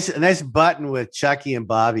 And a nice button with Chucky and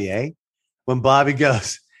Bobby, eh? When Bobby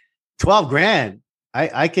goes, $12,000.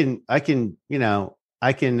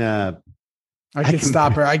 I can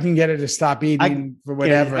stop her. I can get her to stop eating for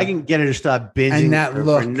whatever. I can get her to stop binging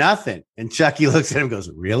for nothing. And Chucky looks at him and goes,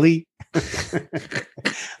 really?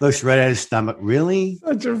 Looks right at his stomach. Really?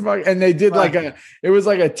 Such a fuck. And they did it was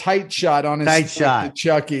like a tight shot on his shot.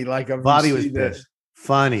 Chucky, like a Bobby was pissed.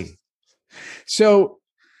 Funny. So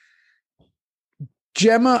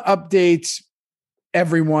Gemma updates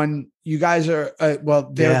everyone. You guys are,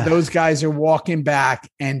 those guys are walking back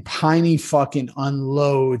and Piney fucking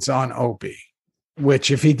unloads on Opie.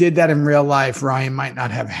 Which, if he did that in real life, Ryan might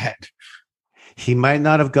not have had. He might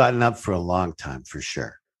not have gotten up for a long time, for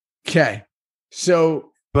sure. Okay.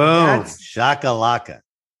 So, boom, shakalaka.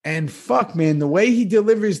 And fuck, man, the way he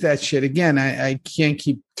delivers that shit, again, I can't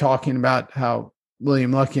keep talking about how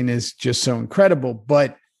William Luckin is just so incredible,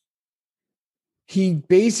 but he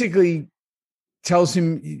basically tells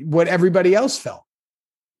him what everybody else felt.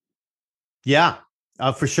 Yeah,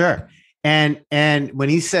 for sure. And when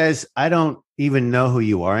he says, I don't even know who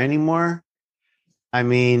you are anymore, I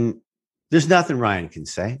mean, there's nothing Ryan can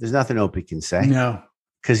say. There's nothing Opie can say. No.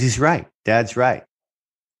 Because he's right. Dad's right.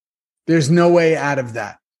 There's no way out of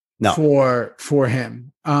that. No. For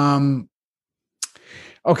him.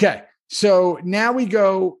 Okay. So now we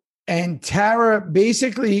go, and Tara,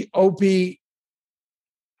 basically Opie,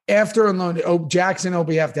 after unloaded, Jackson and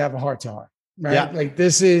Opie have to have a heart-to-heart, right? Yeah. Like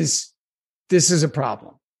this is a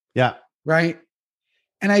problem. Yeah. Right.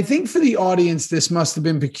 And I think for the audience, this must have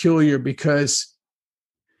been peculiar because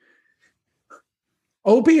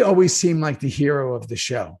Opie always seemed like the hero of the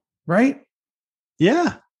show, right?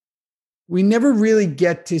 Yeah. We never really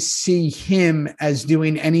get to see him as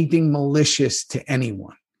doing anything malicious to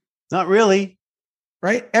anyone. Not really.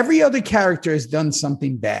 Right? Every other character has done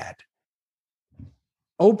something bad.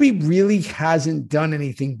 Opie really hasn't done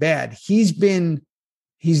anything bad. He's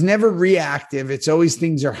never reactive. It's always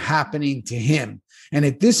things are happening to him. And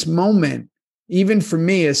at this moment, even for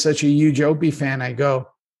me as such a huge Opie fan, I go,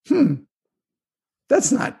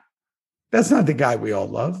 that's not the guy we all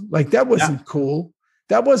love. Like that wasn't cool.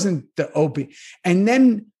 That wasn't the Opie. And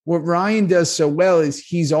then what Ryan does so well is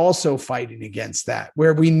he's also fighting against that,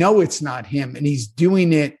 where we know it's not him and he's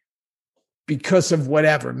doing it because of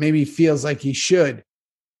whatever. Maybe he feels like he should.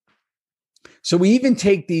 So we even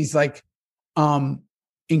take these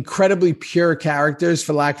incredibly pure characters,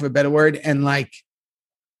 for lack of a better word, and like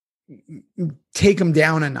take him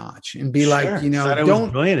down a notch and be like,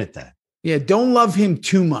 don't brilliant at that. Yeah, don't love him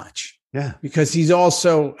too much. Yeah, because he's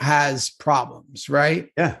also has problems, right?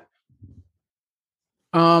 Yeah.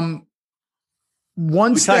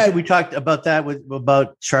 Once we talked about that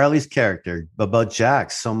about Charlie's character, about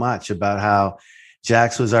Jax so much, about how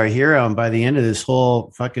Jax was our hero, and by the end of this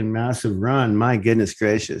whole fucking massive run, my goodness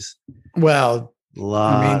gracious. Well,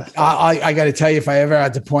 I got to tell you, if I ever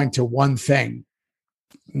had to point to one thing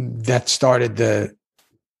that started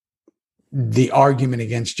the argument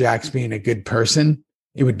against Jax being a good person,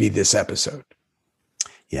 it would be this episode.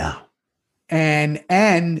 Yeah.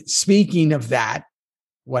 And speaking of that,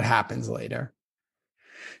 what happens later?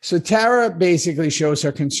 So Tara basically shows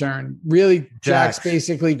her concern. Really, Jax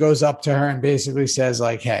basically goes up to her and basically says,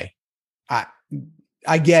 like, hey,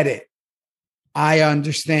 I get it. I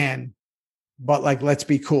understand, but like, let's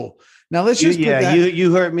be cool. Now let's just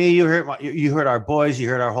you hurt me, you hurt our boys, you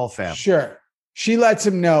hurt our whole family. Sure. She lets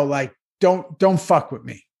him know, like, don't fuck with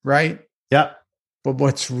me, right? Yep. But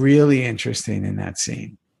what's really interesting in that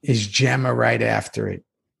scene is Gemma right after it.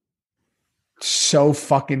 So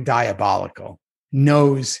fucking diabolical.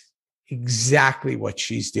 Knows exactly what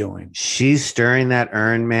she's doing. She's stirring that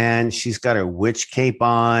urn, man. She's got her witch cape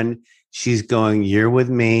on. She's going, you're with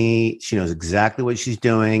me. She knows exactly what she's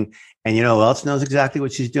doing. And you know who else knows exactly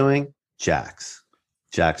what she's doing? Jax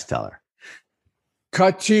Teller.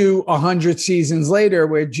 Cut to 100 seasons later,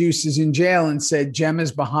 where Juice is in jail and said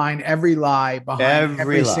Gemma's behind every lie, behind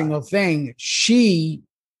every single thing. She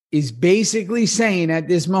is basically saying at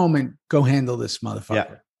this moment, go handle this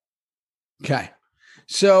motherfucker. Yeah. Okay.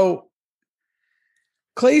 So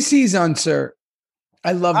Clay sees Unser.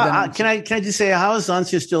 I love that. Can I just say, how is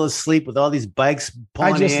Unser still asleep with all these bikes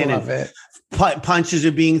pulling in? I just love it. Punches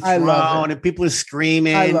are being thrown and people are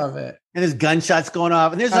screaming. I love it. And there's gunshots going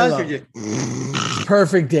off. And there's Unser just...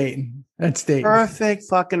 Perfect Dayton. That's Dayton. Perfect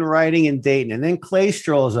fucking writing in Dayton. And then Clay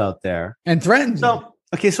strolls out there. And threatens. So,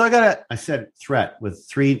 okay, so I said threat with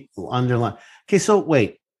 3 underline. Okay, so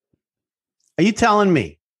wait. Are you telling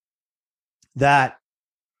me that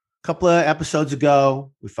a couple of episodes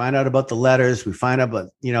ago, we find out about the letters, we find out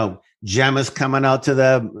about, Gemma's coming out to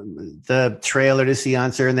the trailer to see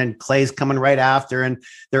Unser, and then Clay's coming right after, and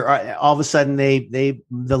there are all of a sudden the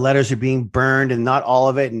letters are being burned, and not all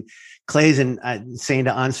of it, and Clay's saying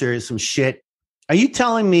to Unser some shit. Are you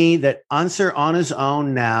telling me that Unser on his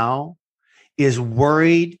own now is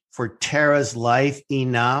worried for Tara's life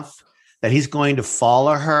enough that he's going to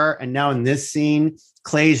follow her? And now in this scene,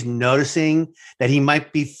 Clay's noticing that he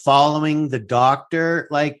might be following the doctor.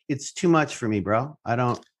 Like, it's too much for me, bro.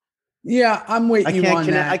 Yeah, I'm waiting you on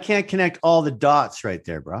that. I can't connect all the dots right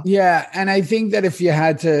there, bro. Yeah, and I think that if you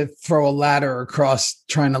had to throw a ladder across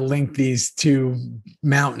trying to link these two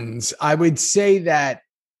mountains, I would say that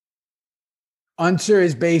Unser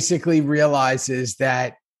is basically realizes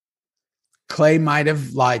that Clay might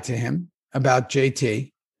have lied to him about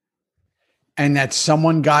JT and that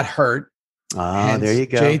someone got hurt. There you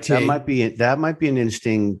go. JT. That might be an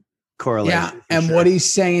interesting correlation. Yeah, and what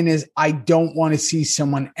he's saying is, I don't want to see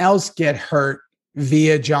someone else get hurt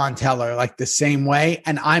via John Teller like the same way,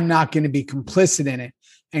 and I'm not going to be complicit in it.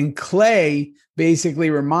 And Clay basically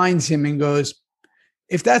reminds him and goes,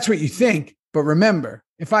 if that's what you think, but remember,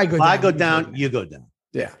 if I go down, you go down.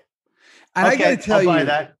 Yeah. And okay, I got to tell you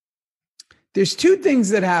that. There's 2 things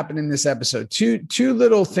that happen in this episode. Two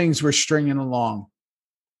little things we're stringing along.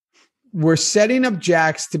 We're setting up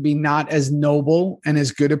Jax to be not as noble and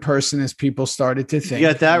as good a person as people started to think. You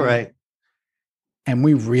got that right. And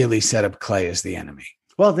we really set up Clay as the enemy.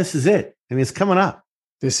 Well, this is it. I mean, it's coming up.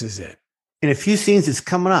 This is it. In a few scenes, it's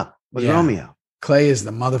coming up with Romeo. Clay is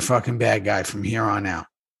the motherfucking bad guy from here on out.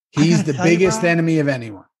 He's the biggest enemy of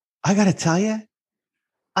anyone. I got to tell you,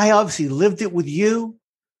 I obviously lived it with you.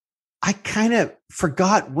 I kind of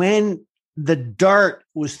forgot when the dart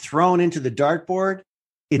was thrown into the dartboard.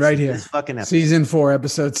 It's right here. This fucking episode. Season 4,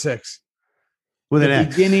 episode 6. With the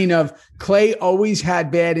beginning of Clay always had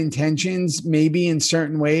bad intentions, maybe in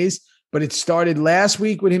certain ways, but it started last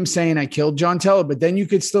week with him saying, I killed John Teller. But then you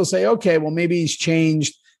could still say, okay, well, maybe he's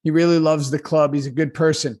changed. He really loves the club. He's a good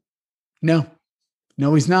person. No,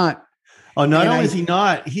 he's not. Oh, not only is he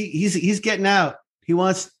not, he's getting out. He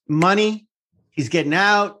wants money. He's getting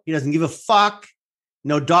out. He doesn't give a fuck.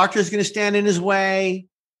 No doctor's going to stand in his way.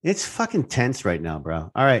 It's fucking tense right now, bro.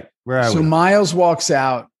 All right. Where are we? So Miles walks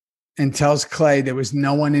out and tells Clay there was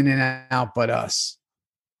no one in and out but us.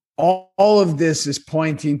 All of this is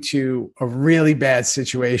pointing to a really bad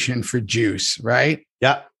situation for Juice, right?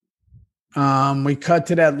 Yeah. We cut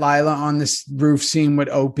to that Lila on this roof scene with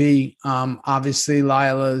Opie. Obviously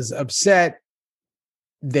Lila's upset.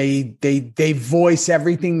 They voice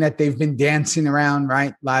everything that they've been dancing around,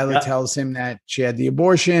 right? Lila tells him that she had the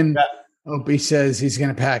abortion. Opie says he's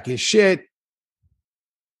going to pack his shit.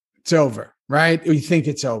 It's over, right? We think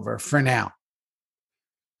it's over for now.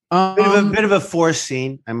 Bit of a forced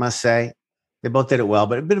scene, I must say. They both did it well,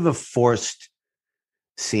 but a bit of a forced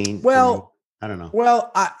scene. Well, I don't know.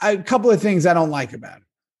 Well, a couple of things I don't like about it.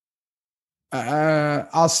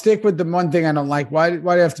 I'll stick with the one thing I don't like. Why do you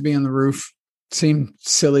have to be on the roof? It seemed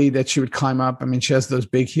silly that she would climb up. I mean, she has those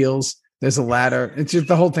big heels. There's a ladder. It's just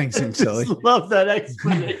the whole thing seems silly. Love that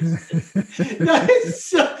explanation.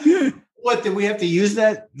 What, did we have to use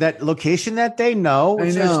that location that day? No,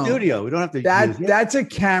 it's a studio. We don't have to use it. That's a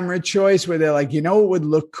camera choice where they're like, it would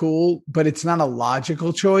look cool, but it's not a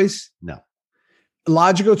logical choice. No.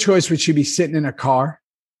 Logical choice would she be sitting in a car?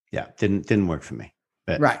 Yeah, didn't work for me.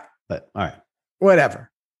 Right. But all right.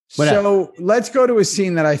 Whatever. So let's go to a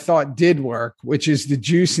scene that I thought did work, which is the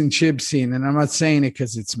Juice and Chib scene. And I'm not saying it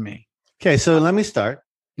because it's me. Okay, so let me start.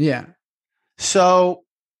 Yeah. So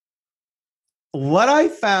what I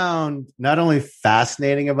found not only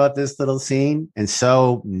fascinating about this little scene and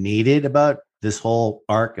so needed about this whole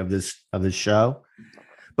arc of this show,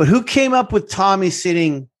 but who came up with Tommy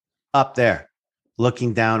sitting up there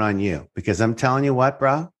looking down on you? Because I'm telling you what,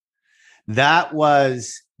 bro, that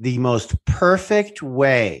was the most perfect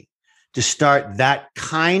way to start that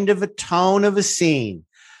kind of a tone of a scene,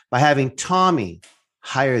 by having Tommy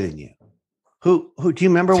higher than you. Who do you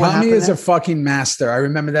remember? Tommy is a fucking master. I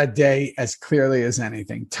remember that day as clearly as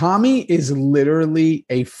anything. Tommy is literally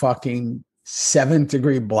a fucking 7th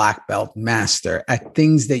degree black belt master at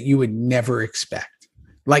things that you would never expect.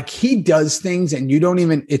 Like, he does things and you don't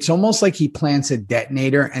even, it's almost like he plants a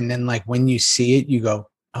detonator. And then, like, when you see it, you go,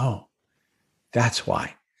 oh, that's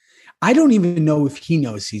why. I don't even know if he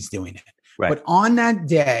knows he's doing it. Right. But on that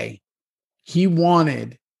day, he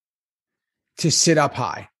wanted to sit up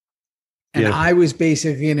high. And I was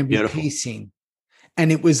basically going to be pacing.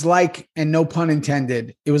 And it was like, and no pun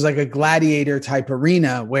intended, it was like a gladiator type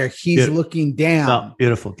arena where he's looking down. Oh,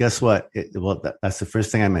 beautiful. Guess what? That's the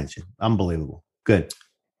first thing I mentioned. Unbelievable. Good.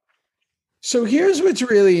 So here's what's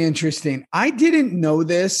really interesting. I didn't know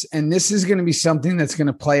this, and this is going to be something that's going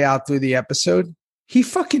to play out through the episode. He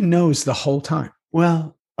fucking knows the whole time.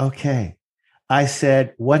 Well, okay. I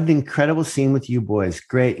said, what an incredible scene with you boys.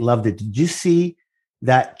 Great. Loved it. Did you see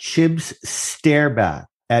that Chib's stare back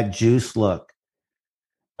at Juice look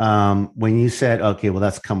when you said, okay, well,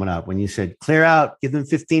 that's coming up. When you said, clear out, give them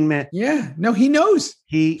 15 minutes. Yeah. No, he knows.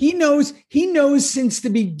 He knows since the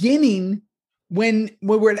beginning when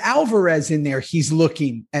we're at Alvarez in there, he's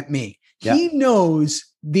looking at me. Yeah. He knows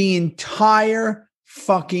the entire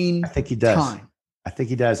fucking I think he does. Time. I think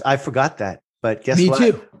he does. I forgot that. But guess me what?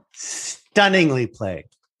 Me too. Stunningly played.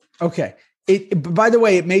 Okay. By the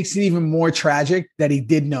way, it makes it even more tragic that he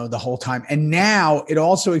did know the whole time. And now it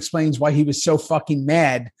also explains why he was so fucking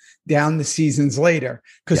mad down the seasons later,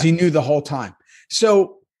 because he knew the whole time.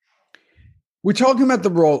 So we're talking about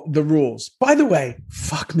the rules. By the way,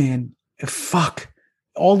 fuck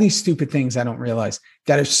all these stupid things I don't realize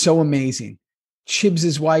that are so amazing.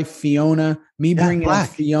 Chibs' wife, Fiona, bringing up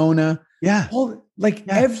Fiona. Yeah.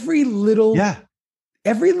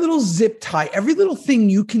 Every little zip tie, every little thing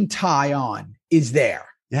you can tie on is there.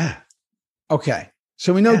 Yeah. Okay.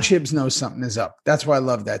 So we know Chibs knows something is up. That's why I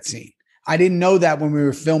love that scene. I didn't know that when we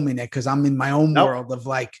were filming it because I'm in my own world of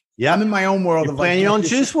I'm in my own world of playing your own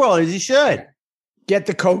Juice world as you should. Get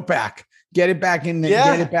the coat back. Get it back in there.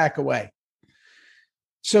 Get it back away.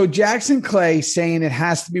 So Jackson Clay saying it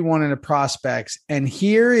has to be one of the prospects. And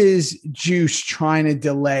here is Juice trying to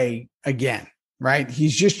delay again. Right.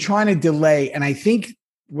 He's just trying to delay. And I think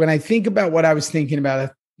when I think about what I was thinking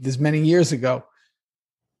about this many years ago,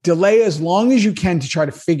 delay as long as you can to try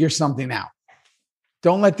to figure something out.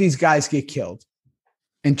 Don't let these guys get killed.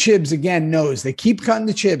 And Chibs, again, knows. They keep cutting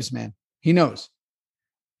the Chibs, man. He knows.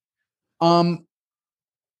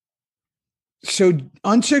 So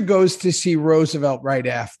Unser goes to see Roosevelt right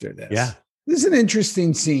after this. Yeah. This is an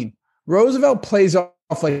interesting scene. Roosevelt plays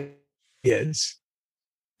off like he is.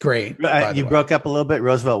 Great. You broke up a little bit.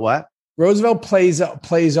 Roosevelt what? Roosevelt plays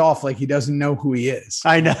off like he doesn't know who he is.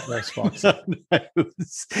 I know.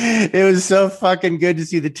 It was so fucking good to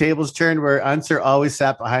see the tables turned where Unser always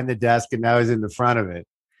sat behind the desk and now he's in the front of it.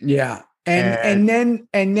 Yeah. And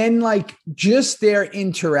then like just their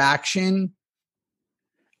interaction.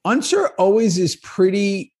 Unser always is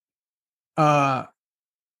pretty hardcore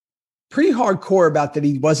about that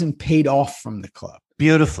he wasn't paid off from the club.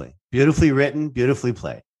 Beautifully written, beautifully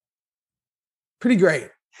played. Pretty great.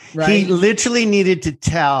 Right. He literally needed to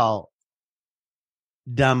tell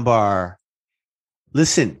Dunbar,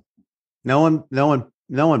 listen, no one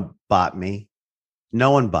bought me.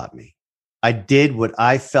 No one bought me. I did what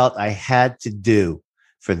I felt I had to do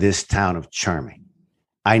for this town of Charming.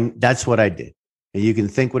 That's what I did. And you can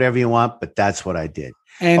think whatever you want, but that's what I did.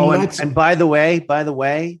 And by the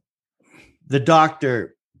way, the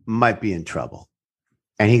doctor might be in trouble.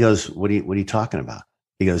 And he goes, what are you talking about?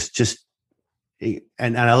 He goes,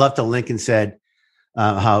 and I love to Lincoln said,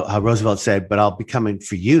 how Roosevelt said, but I'll be coming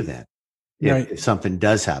for you then. If something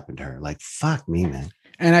does happen to her. Like, fuck me, man.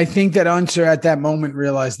 And I think that Unser at that moment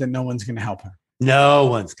realized that no one's going to help her. No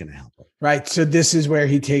one's going to help her. Right. So this is where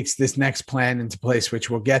he takes this next plan into place,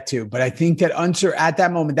 which we'll get to. But I think that Unser at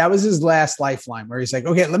that moment, that was his last lifeline where he's like,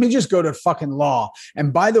 okay, let me just go to fucking law.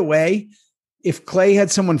 And by the way, if Clay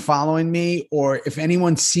had someone following me, or if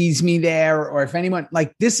anyone sees me there, or if anyone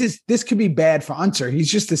like this could be bad for Unser.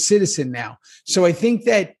 He's just a citizen now. So I think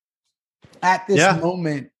that at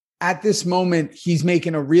this moment, he's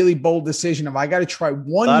making a really bold decision of, I got to try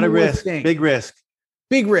one more thing. Big risk.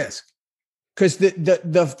 Because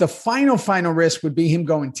the final risk would be him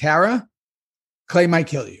going, Tara, Clay might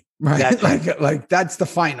kill you. Right. Like that's the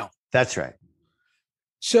final. That's right.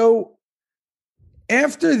 So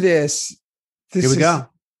after this, here we go.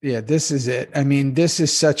 Yeah, this is it. I mean, this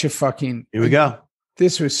is such a fucking. Here we go.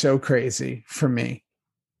 This was so crazy for me.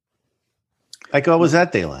 Like, what was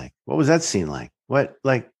that day like? What was that scene like?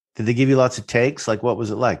 Did they give you lots of takes? Like, what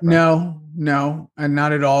was it like? Bro? No, and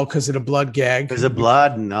not at all because of the blood gag. Because of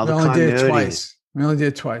blood and all the continuity. We only did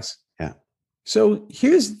it twice. Yeah. So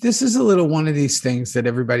this is a little one of these things that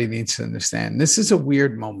everybody needs to understand. This is a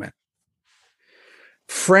weird moment.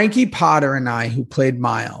 Frankie Potter and I, who played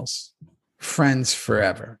Miles, friends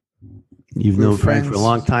forever. You've known Frank for a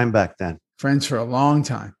long time back then. Friends for a long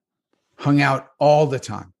time. Hung out all the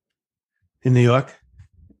time. In New York?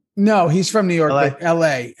 No, he's from New York, but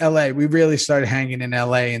LA. We really started hanging in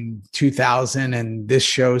LA in 2000, and this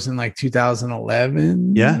show's in like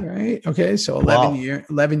 2011. Yeah. Right. Okay. So 11 years.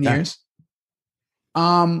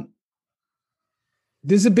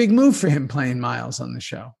 This is a big move for him playing Miles on the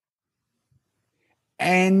show.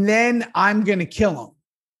 And then I'm going to kill him.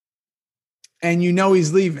 And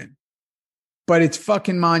he's leaving, but it's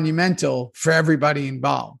fucking monumental for everybody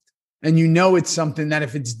involved. And it's something that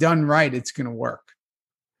if it's done right, it's going to work.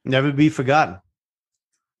 Never be forgotten.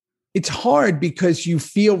 It's hard because you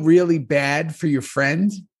feel really bad for your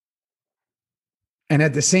friend. And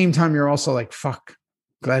at the same time, you're also like, fuck,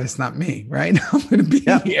 glad it's not me, right? I'm going to be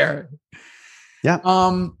here. Yeah.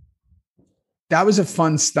 That was a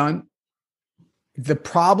fun stunt. The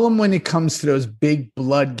problem when it comes to those big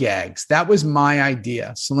blood gags, that was my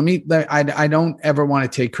idea. So I don't ever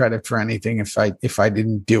want to take credit for anything if I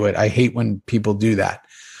didn't do it. I hate when people do that.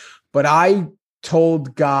 But I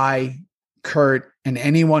told Guy, Kurt, and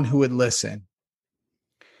anyone who would listen,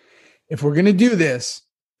 if we're going to do this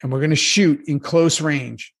and we're going to shoot in close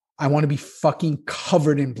range, I want to be fucking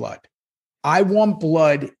covered in blood. I want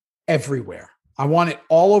blood everywhere. I want it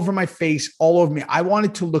all over my face, all over me. I want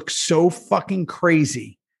it to look so fucking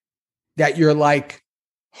crazy that you're like,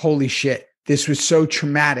 holy shit, this was so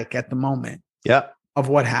traumatic at the moment of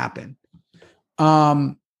what happened.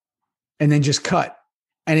 And then just cut.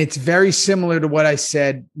 And it's very similar to what I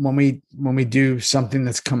said when we do something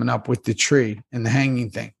that's coming up with the tree and the hanging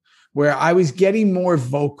thing, where I was getting more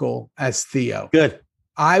vocal as Theo. Good.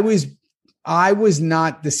 I was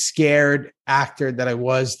not the scared actor that I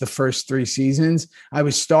was the first 3 seasons. I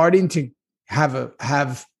was starting to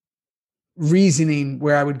have reasoning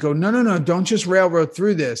where I would go, no, don't just railroad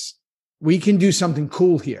through this. We can do something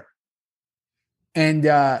cool here. And,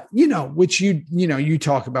 which you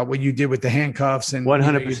talk about what you did with the handcuffs and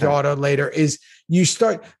 100%. Your daughter later is you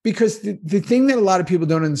start, because the thing that a lot of people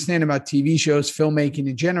don't understand about TV shows, filmmaking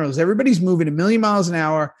in general, is everybody's moving 1,000,000 miles an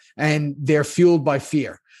hour and they're fueled by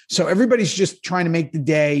fear. So everybody's just trying to make the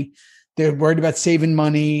day. They're worried about saving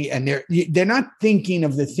money, and they're not thinking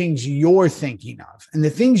of the things you're thinking of. And the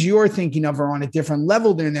things you're thinking of are on a different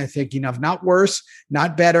level than they're thinking of. Not worse,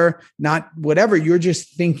 not better, not whatever. You're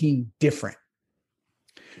just thinking different.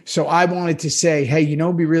 So I wanted to say, hey,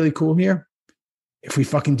 it'd be really cool here if we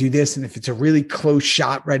fucking do this. And if it's a really close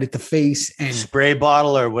shot right at the face and spray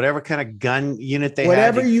bottle or whatever kind of gun unit they have.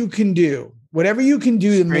 Whatever you can do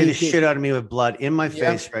to make the shit out of me with blood in my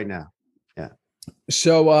face right now. Yeah.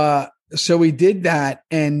 So we did that,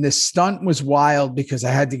 and the stunt was wild because I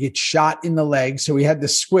had to get shot in the leg. So we had the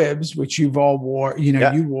squibs, which you've all wore,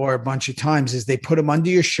 you wore a bunch of times, is they put them under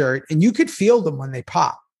your shirt and you could feel them when they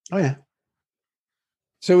pop. Oh yeah.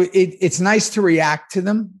 So it's nice to react to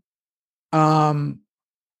them.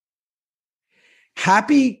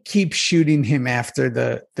 Happy keeps shooting him after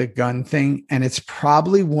the gun thing, and it's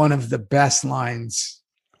probably one of the best lines.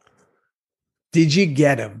 Did you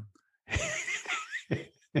get him?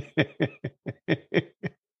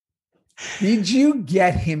 Did you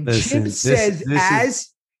get him? Listen, Chip says, as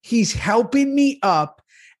he's helping me up,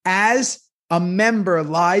 as a member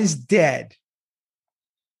lies dead.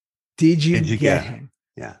 Did you get him?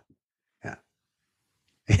 Yeah.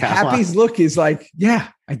 Happy's look is like, yeah,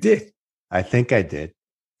 I did. I think I did.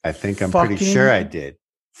 I'm pretty sure I did.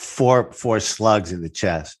 Four slugs in the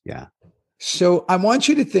chest. Yeah. So I want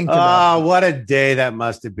you to think about. Oh, what a day that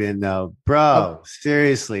must have been, though, bro.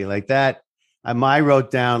 Seriously, like that. I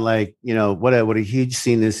wrote down like, what a huge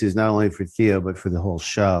scene this is, not only for Theo but for the whole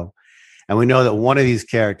show. And we know that one of these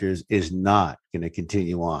characters is not going to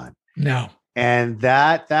continue on. No. And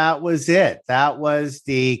that was it. That was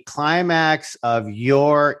the climax of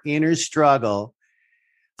your inner struggle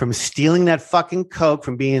from stealing that fucking Coke,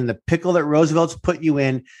 from being in the pickle that Roosevelt's put you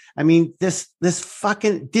in. I mean, this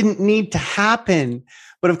fucking didn't need to happen.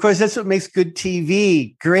 But of course, that's what makes good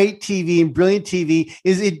TV, great TV and brilliant TV,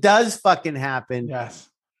 is it does fucking happen. Yes.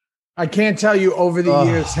 I can't tell you over the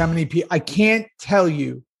years how many people, I can't tell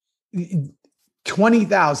you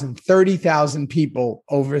 20,000, 30,000 people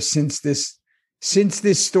over since this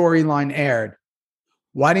storyline aired.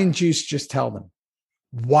 Why didn't Juice just tell them?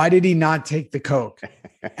 Why did he not take the Coke?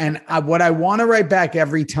 And what I want to write back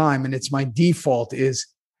every time, and it's my default, is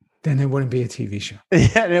then it wouldn't be a TV show.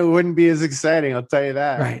 Yeah, and it wouldn't be as exciting. I'll tell you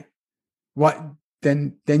that. Right. What?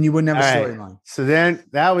 Then you wouldn't have a storyline. Right. So then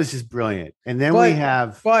that was just brilliant. And then we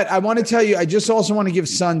have. But I want to tell you, I just also want to give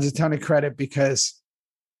Sons a ton of credit, because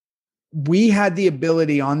we had the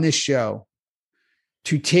ability on this show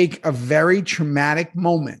to take a very traumatic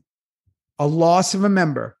moment, a loss of a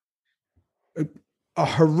member, a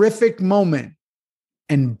horrific moment,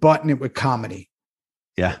 and button it with comedy.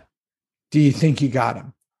 Yeah. Do you think you got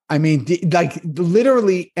him? I mean, like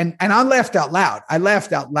literally, and I laughed out loud. I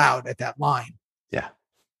laughed out loud at that line. Yeah.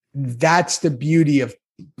 That's the beauty of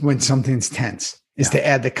when something's tense, is to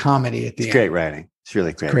add the comedy at the end. It's great writing. It's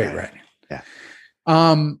really great writing. Yeah.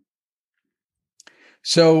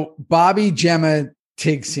 So Bobby, Gemma,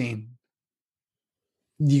 Tig scene.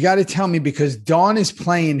 You got to tell me, because Dawn is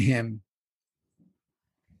playing him.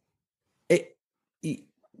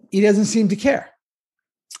 He doesn't seem to care.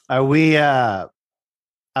 Are we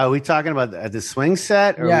talking about at the swing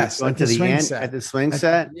set? Or yes, are we going to the end set. At the swing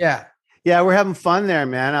set? Yeah. Yeah, we're having fun there,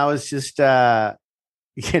 man. I was just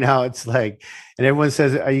it's like, and everyone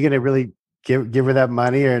says, are you going to really give her that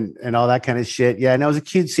money and all that kind of shit? Yeah, and it was a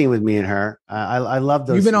cute scene with me and her. I love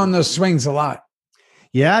those. You've been on those swings a lot.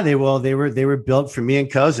 Yeah, they were built for me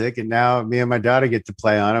and Kozik, and now me and my daughter get to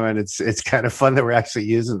play on them, and it's kind of fun that we're actually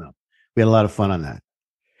using them. We had a lot of fun on that.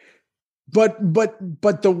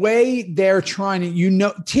 But the way they're trying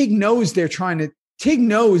to, Tig knows Tig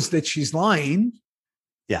knows that she's lying.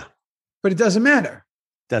 Yeah. But it doesn't matter.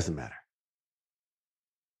 Doesn't matter.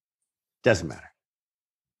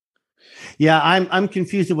 Yeah, I'm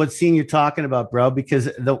confused at what scene you're talking about, bro, because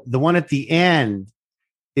the one at the end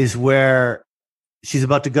is where she's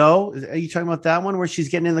about to go. Are you talking about that one where she's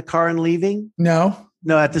getting in the car and leaving? No,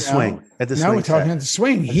 at the swing. At the swing. No, we're talking at the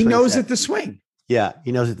swing. He knows at the swing. Yeah,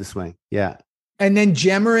 he knows at the swing. Yeah. And then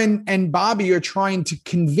Gemma and Bobby are trying to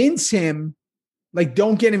convince him, like,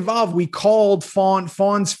 don't get involved. We called Fawn.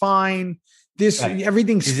 Fawn's fine.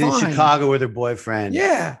 Everything's She's fine. in Chicago with her boyfriend.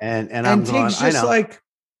 Yeah. And I'm going, Tig's just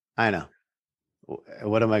I know.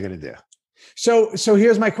 What am I going to do? So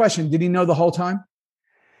here's my question. Did he know the whole time?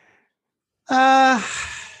 I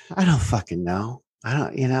don't fucking know. I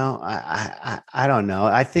don't know.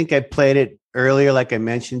 I think I played it earlier, like I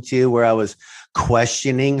mentioned to you, where I was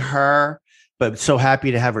questioning her, but so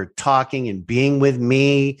happy to have her talking and being with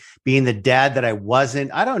me, being the dad that I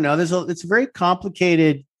wasn't. I don't know. It's a very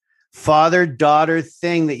complicated father-daughter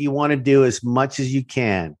thing that you want to do as much as you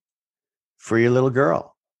can for your little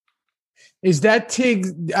girl. Is that Tig?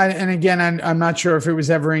 And again, I'm not sure if it was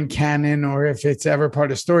ever in canon or if it's ever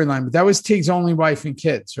part of storyline, but that was Tig's only wife and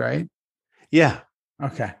kids, right? Yeah.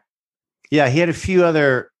 Okay. Yeah, he had a few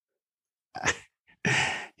other.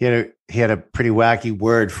 He had a pretty wacky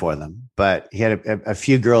word for them, but he had a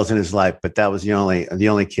few girls in his life. But that was the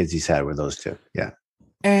only kids he's had were those two. Yeah.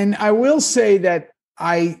 And I will say that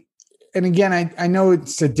I know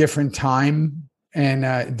it's a different time and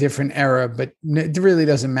a different era, but it really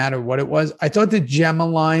doesn't matter what it was. I thought the Gemma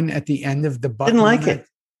line at the end of the button. Didn't like it.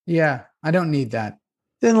 Yeah, I don't need that.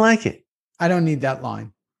 Didn't like it. I don't need that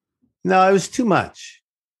line. No, it was too much.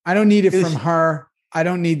 I don't need it from her. I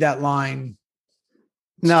don't need that line.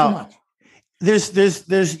 It's no,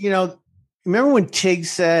 there's, remember when Tig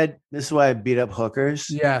said, "This is why I beat up hookers"?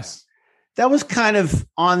 Yes. That was kind of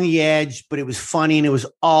on the edge, but it was funny and it was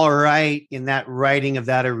all right in that writing of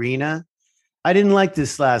that arena. I didn't like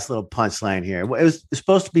this last little punchline here. It was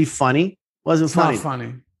supposed to be funny. Wasn't funny. Not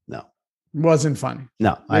funny. No. It wasn't funny.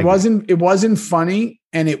 No. It wasn't funny.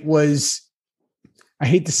 And it was, I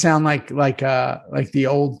hate to sound like the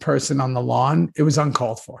old person on the lawn. It was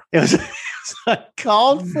uncalled for. It was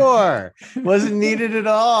uncalled for. Wasn't needed at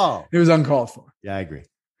all. It was uncalled for. Yeah, I agree.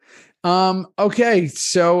 Okay.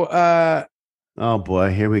 So, oh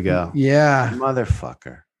boy, here we go. Yeah.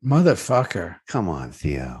 Motherfucker. Come on,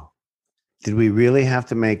 Theo. Did we really have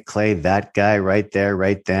to make Clay that guy right there,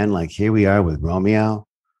 right then? Like here we are with Romeo,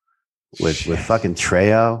 with fucking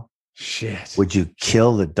Trejo. Shit. Would you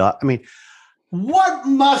kill the dog? I mean, what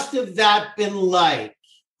must have that been like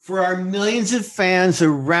for our millions of fans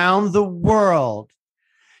around the world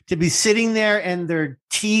to be sitting there and their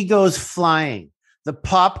tea goes flying, the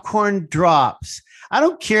popcorn drops? I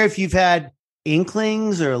don't care if you've had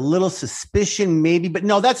inklings or a little suspicion, maybe, but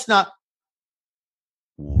no, that's not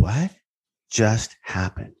what just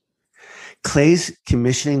happened. Clay's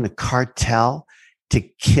commissioning the cartel to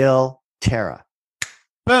kill Tara.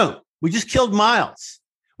 Boom. We just killed Miles.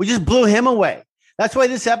 We just blew him away. That's why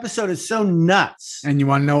this episode is so nuts. And you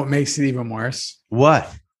want to know what makes it even worse?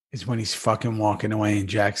 What? Is when he's fucking walking away and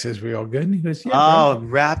Jack says, "We all good?" And he goes, "Yeah." Oh, bro.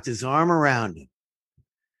 Wrapped his arm around him.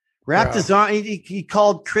 Wrapped his arm. He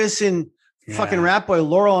called Chris and fucking Rat Boy,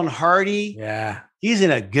 Laurel and Hardy. Yeah. He's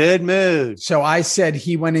in a good mood. So I said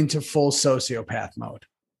he went into full sociopath mode.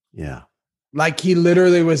 Yeah. Like he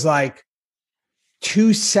literally was like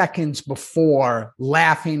 2 seconds before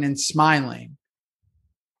laughing and smiling,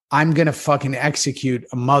 "I'm going to fucking execute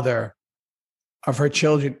a mother of her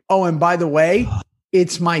children. Oh, and by the way,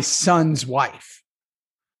 it's my son's wife."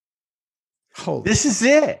 This is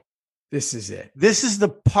it. This is it. This is the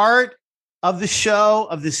part of the show,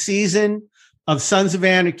 of the season of Sons of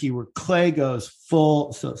Anarchy where Clay goes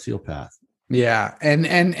full sociopath. Yeah. And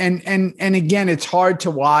again, it's hard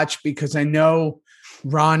to watch because I know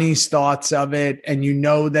Ronnie's thoughts of it, and you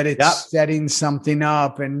know that it's setting something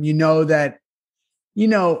up, and you know that,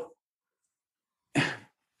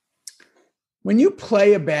 when you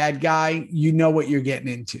play a bad guy, you know what you're getting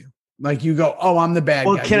into. Like you go, "Oh, I'm the bad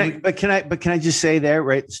guy." Can I just say there,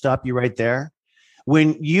 right? Stop you right there.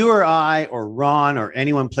 When you or I or Ron or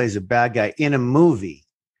anyone plays a bad guy in a movie,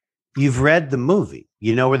 you've read the movie.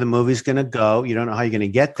 You know where the movie's going to go. You don't know how you're going to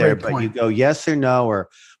get there, but you go yes or no, or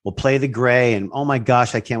we'll play the gray. And oh my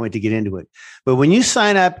gosh, I can't wait to get into it. But when you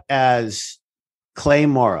sign up as Clay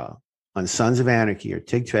Morrow on Sons of Anarchy or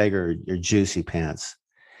Tig Traeger or Juicy Pants,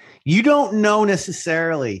 you don't know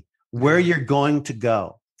necessarily where you're going to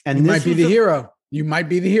go. And you might be the hero. You might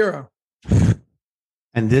be the hero.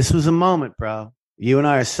 And this was a moment, bro. You and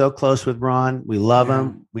I are so close with Ron. We love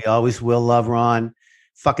him. We always will love Ron.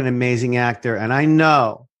 Fucking amazing actor. And I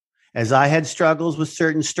know, as I had struggles with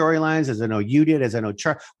certain storylines, as I know you did, as I know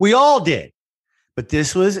Charlie, we all did. But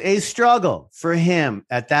this was a struggle for him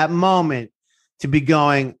at that moment to be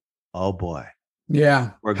going, "Oh boy.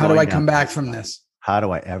 Yeah. How do I come back from this? How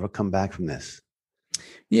do I ever come back from this?"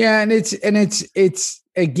 Yeah. And it's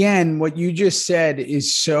again, what you just said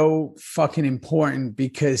is so fucking important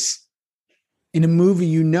because in a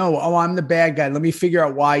movie, "Oh, I'm the bad guy. Let me figure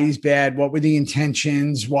out why he's bad. What were the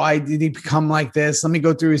intentions? Why did he become like this? Let me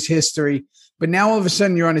go through his history." But now all of a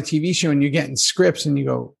sudden you're on a TV show and you're getting scripts and you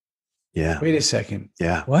go, "Yeah, wait a second.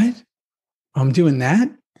 Yeah. What? I'm doing that?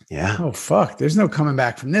 Yeah. Oh, fuck. There's no coming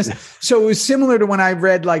back from this." So it was similar to when I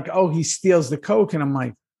read like, "Oh, he steals the Coke." And I'm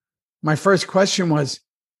like, my first question was,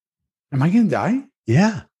 am I going to die?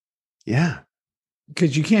 Yeah. Yeah.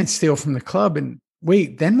 Because you can't steal from the club. And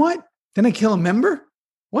wait, then what? Then I kill a member?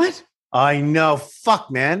 What? I know.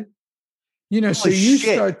 Fuck, man. So you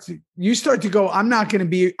start to go, I'm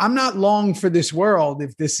not long for this world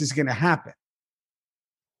if this is going to happen.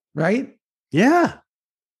 Right? Yeah.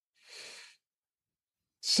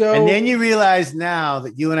 So, and then you realize now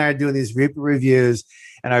that you and I are doing these Reaper reviews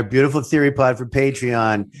and our beautiful theory pod for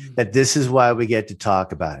Patreon, that this is why we get to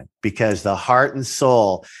talk about it, because the heart and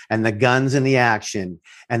soul and the guns and the action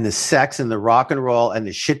and the sex and the rock and roll and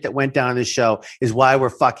the shit that went down in the show is why we're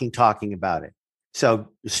fucking talking about it. So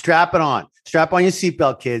strap it on. Strap on your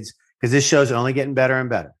seatbelt, kids, because this show's only getting better and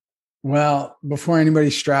better. Well, before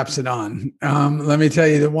anybody straps it on, let me tell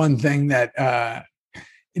you the one thing that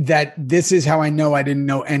this is how I know I didn't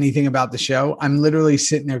know anything about the show. I'm literally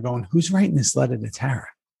sitting there going, "Who's writing this letter to Tara?"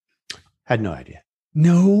 Had no idea.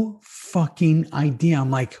 No fucking idea. I'm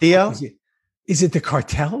like, Theo? Is it the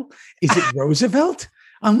cartel? Is it Roosevelt?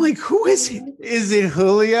 I'm like, who is it? Is it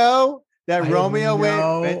Julio? That I have Romeo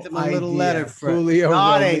no went him a little idea. letter for Julio,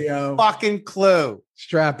 not Romeo. a fucking clue.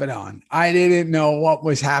 Strap it on. I didn't know what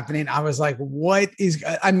was happening. I was like, what is,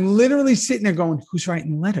 I'm literally sitting there going, who's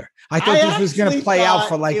writing the letter? I thought this was going to play out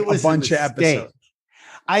for like a bunch of episodes.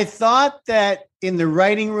 I thought that in the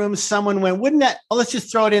writing room, someone went, wouldn't that, let's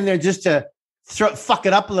just throw it in there just to fuck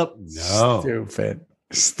it up a little. No.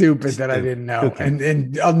 Stupid that I didn't know. Okay.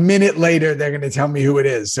 And a minute later, they're going to tell me who it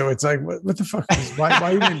is. So it's like, what the fuck?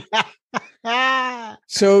 Why even?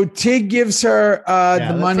 So Tig gives her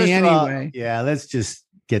the money anyway. Let's just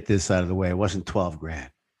get this out of the way. It wasn't 12 grand.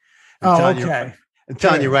 Okay. I'm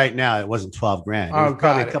telling you right now, it wasn't 12 grand. It was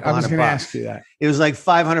probably a couple $100. I was going to ask you that. It was like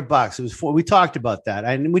 $500. It was we talked about that.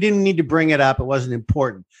 And we didn't need to bring it up. It wasn't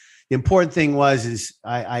important. The important thing was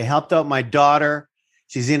I helped out my daughter.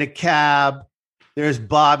 She's in a cab. There's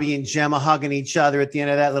Bobby and Gemma hugging each other at the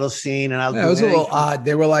end of that little scene. And it was a little odd.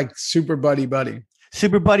 They were like super buddy.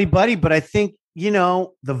 Super buddy. But I think,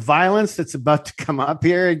 the violence that's about to come up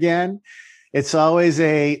here again, it's always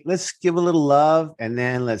let's give a little love and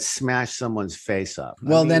then let's smash someone's face up.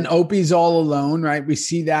 Then Opie's all alone, right? We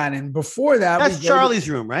see that. And before that, that's Charlie's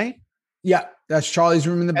room, right? Yeah. That's Charlie's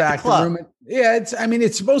room in the back. The room.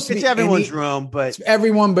 It's supposed to be everyone's room, but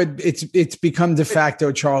it's become de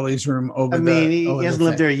facto Charlie's room he hasn't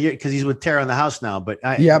lived there a year because he's with Tara in the house now, but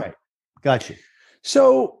right. Gotcha.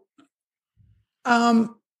 So,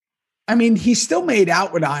 he still made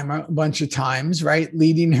out with Ima a bunch of times, right?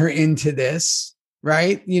 Leading her into this,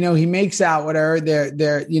 right? He makes out with her.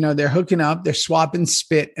 They're hooking up. They're swapping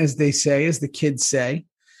spit, as they say, as the kids say.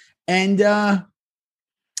 And,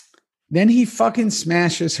 then he fucking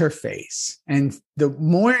smashes her face. And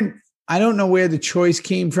I don't know where the choice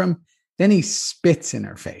came from. Then he spits in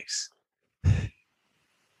her face.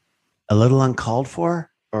 A little uncalled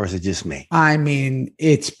for, or is it just me?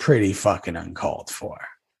 It's pretty fucking uncalled for.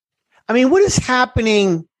 What is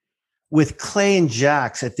happening with Clay and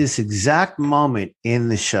Jax at this exact moment in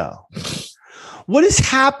the show? What is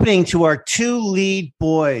happening to our two lead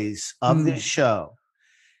boys of this show?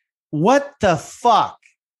 What the fuck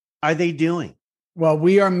are they doing? Well,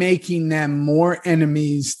 we are making them more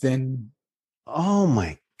enemies than. Oh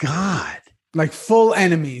my God. Like full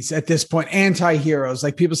enemies at this point. Anti-heroes.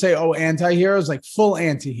 Like people say, anti-heroes, like full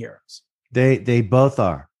anti-heroes. They both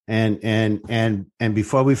are. And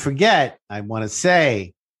before we forget, I want to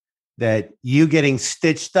say that you getting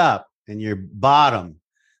stitched up in your bottom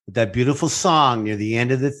with that beautiful song near the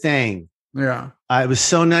end of the thing. Yeah. It was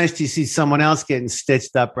so nice to see someone else getting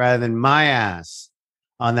stitched up rather than my ass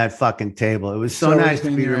on that fucking table. It was so nice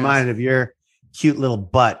to be reminded of your cute little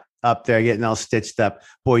butt up there getting all stitched up.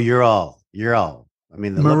 Boy, you're all,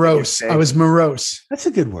 morose. I was morose. That's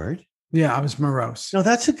a good word. Yeah, I was morose. No,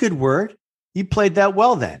 that's a good word. You played that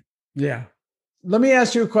well then. Yeah. Let me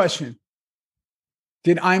ask you a question.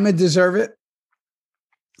 Did Ima deserve it?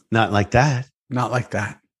 Not like that. Not like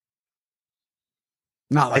that.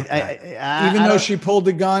 Not like that. Even though she pulled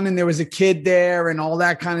the gun and there was a kid there and all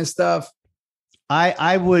that kind of stuff.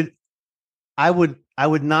 I would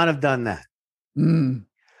not have done that.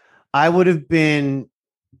 I would have been,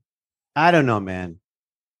 I don't know, man.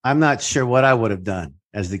 I'm not sure what I would have done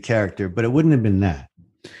as the character, but it wouldn't have been that.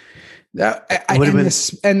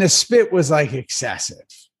 The spit was like excessive.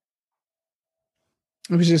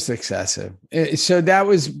 It was just excessive. So that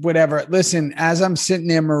was whatever. Listen, as I'm sitting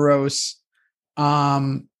there morose,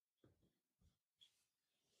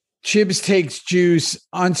 Chibs takes juice.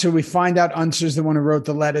 Unser, we find out Unser's the one who wrote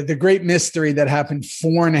the letter. The great mystery that happened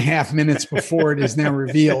 4.5 minutes before it is now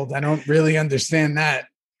revealed. I don't really understand that.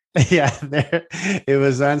 Yeah, it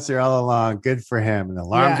was Unser all along. Good for him. And the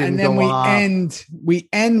alarm didn't go off. And then we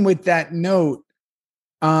end with that note.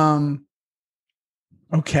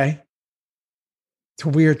 Okay. It's a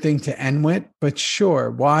weird thing to end with, but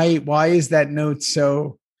sure. Why is that note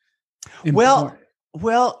so important?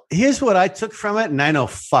 Well, here's what I took from it, and I know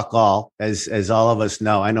fuck all, as all of us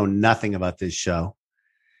know. I know nothing about this show.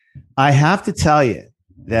 I have to tell you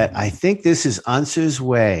that I think this is Unser's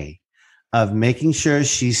way of making sure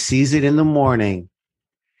she sees it in the morning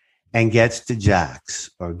and gets to Jax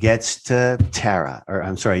or gets to Tara, or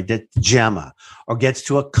I'm sorry, Gemma, or gets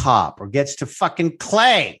to a cop, or gets to fucking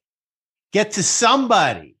Clay, get to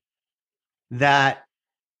somebody that,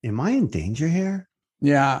 am I in danger here?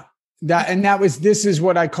 Yeah. This is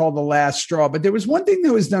what I call the last straw. But there was one thing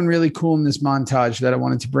that was done really cool in this montage that I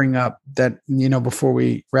wanted to bring up that, before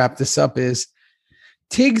we wrap this up is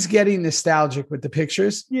Tig's getting nostalgic with the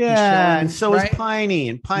pictures. Yeah. And so is Piney,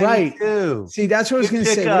 and Piney too. See, that's what I was going to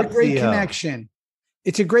say. What a great connection.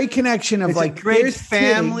 it's a great connection of it's like great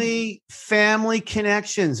family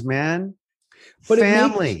connections, man. But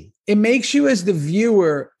family. It makes you as the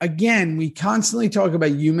viewer, again, we constantly talk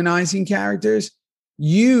about humanizing characters.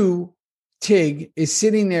 You, Tig, is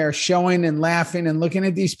sitting there showing and laughing and looking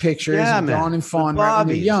at these pictures and Dawn and Fawn right when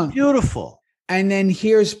they're young. Beautiful. And then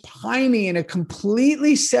here's Piney in a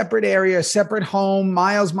completely separate area, separate home,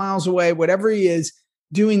 miles away, whatever he is,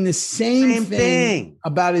 doing the same thing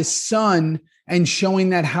about his son and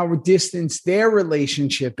showing that how distanced their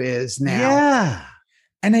relationship is now. Yeah.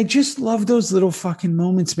 And I just love those little fucking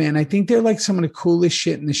moments, man. I think they're like some of the coolest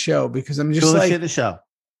shit in the show because I'm just coolest shit in the show.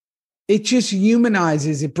 It just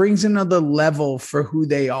humanizes. It brings another level for who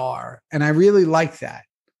they are. And I really like that.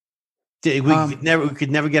 We could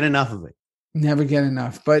never get enough of it. Never get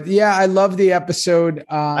enough. But yeah, I love the episode.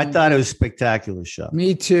 I thought it was a spectacular show.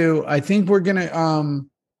 Me too. I think we're going to,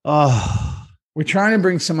 we're trying to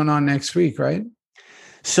bring someone on next week, right?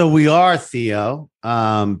 So we are, Theo,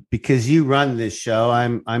 because you run this show.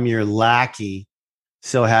 I'm your lackey.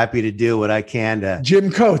 So happy to do what I can to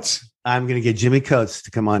Jim Coates. I'm going to get Jimmy Coates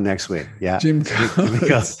to come on next week. Yeah. Jimmy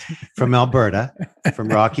Coates from Alberta, from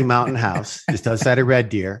Rocky Mountain House, just outside of Red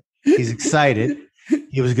Deer. He's excited.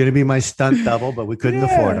 He was going to be my stunt double, but we couldn't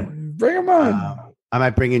afford him. Bring him on. I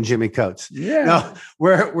might bring in Jimmy Coates. Yeah. No,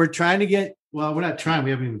 we're trying to get. Well, we're not trying. We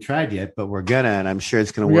haven't even tried yet, but we're gonna, and I'm sure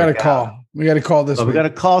it's gonna work. We got to call. We got to call this. So we got to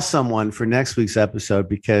call someone for next week's episode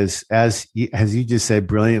because, as you just said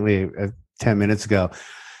brilliantly 10 minutes ago,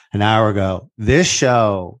 an hour ago, this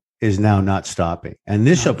show is now not stopping, and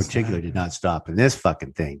this show particularly did not stop, and this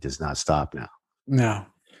fucking thing does not stop now. No.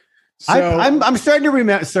 So, I'm starting to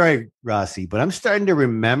remember. Sorry, Rossi, but I'm starting to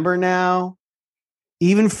remember now,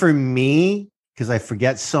 even for me, because I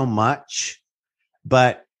forget so much.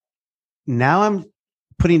 But now I'm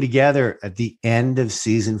putting together at the end of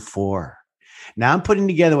season 4. Now I'm putting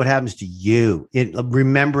together what happens to you,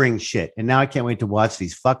 remembering shit, and now I can't wait to watch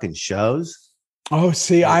these fucking shows. Oh,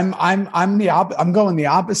 see, I'm going the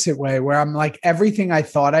opposite way where I'm like everything I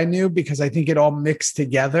thought I knew because I think it all mixed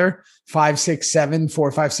together 5, 6, 7,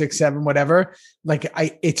 4, 5, 6, 7, whatever. Like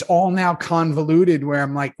it's all now convoluted where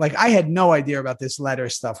I'm like I had no idea about this letter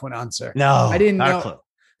stuff with Unser. No, I didn't know. Clue.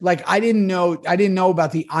 Like I didn't know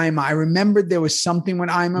about the IMA. I remembered there was something with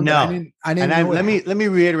IMA. No, but I didn't know. Let me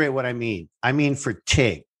reiterate what I mean. I mean for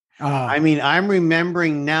Tig. I'm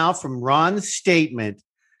remembering now from Ron's statement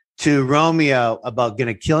to Romeo about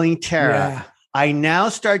killing Tara. Yeah. I now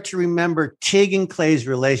start to remember Tig and Clay's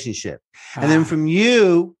relationship. And then from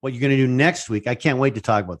you, what you're going to do next week, I can't wait to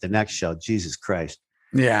talk about the next show. Jesus Christ.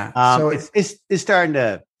 Yeah. So it's starting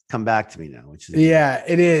to come back to me now, which is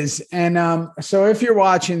it is. And so if you're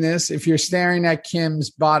watching this, if you're staring at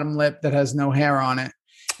Kim's bottom lip that has no hair on it,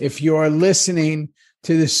 if you're listening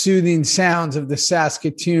to the soothing sounds of the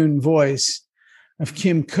Saskatoon voice of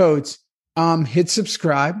Kim Coates, hit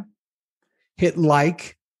subscribe, hit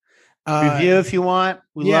like, review if you want.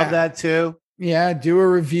 We love that too. Yeah. Do a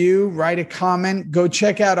review, write a comment, go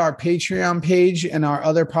check out our Patreon page and our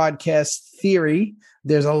other podcast, Theory.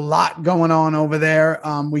 There's a lot going on over there.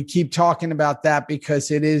 We keep talking about that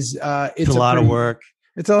because it's a lot of work.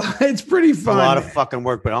 It's pretty fun. A lot of fucking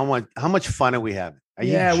work, but how much fun are we having? Are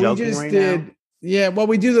you joking we just right did. Now? Yeah, well,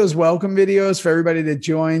 we do those welcome videos for everybody that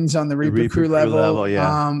joins on the Reaper Crew level.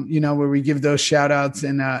 Yeah. Where we give those shout outs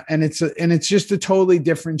and it's just a totally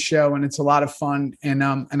different show and it's a lot of fun. And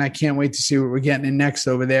I can't wait to see what we're getting in next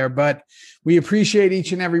over there. But we appreciate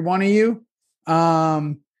each and every one of you.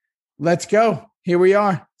 Let's go. Here we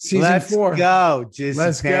are. Season 4. Let's go.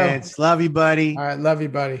 Let's go. Love you, buddy. All right. Love you,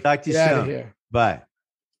 buddy. Talk to you soon. Out of here. Bye.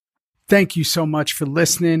 Thank you so much for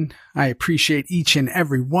listening. I appreciate each and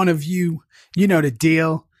every one of you. You know the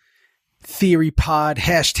deal. Theory Pod,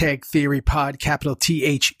 hashtag Theory Pod, capital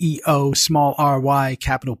THEO, small RY,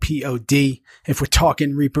 capital POD. If we're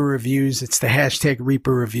talking Reaper Reviews, it's the hashtag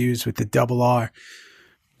Reaper Reviews with the double R.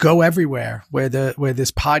 Go everywhere where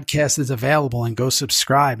this podcast is available and go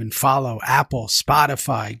subscribe and follow Apple,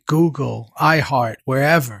 Spotify, Google, iHeart,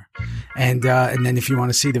 wherever. And then if you want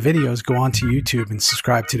to see the videos, go onto YouTube and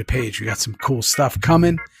subscribe to the page. We got some cool stuff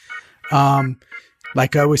coming.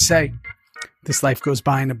 Like I always say, this life goes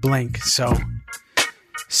by in a blink. So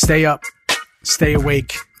stay up, stay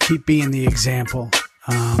awake, keep being the example.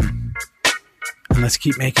 And let's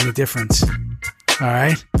keep making a difference. All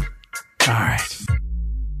right? All right.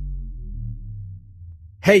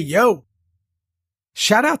 Hey, yo.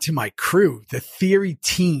 Shout out to my crew, the Theory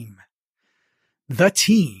team. The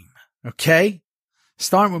team, okay?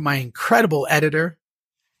 Starting with my incredible editor,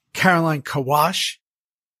 Caroline Kawash,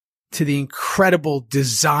 to the incredible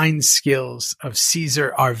design skills of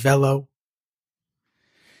Cesar Arvello,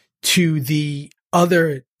 to the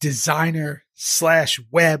other designer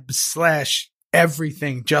 / web /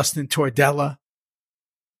 everything, Justin Tordella.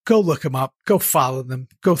 Go look them up. Go follow them.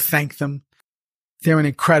 Go thank them. They're an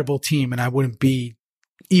incredible team, and I wouldn't be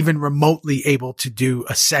even remotely able to do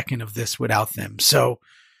a second of this without them. So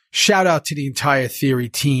shout out to the entire Theory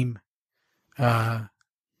team, or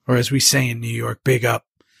as we say in New York, big up.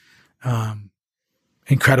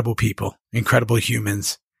 Incredible people, incredible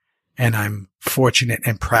humans, and I'm fortunate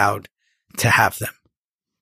and proud to have them.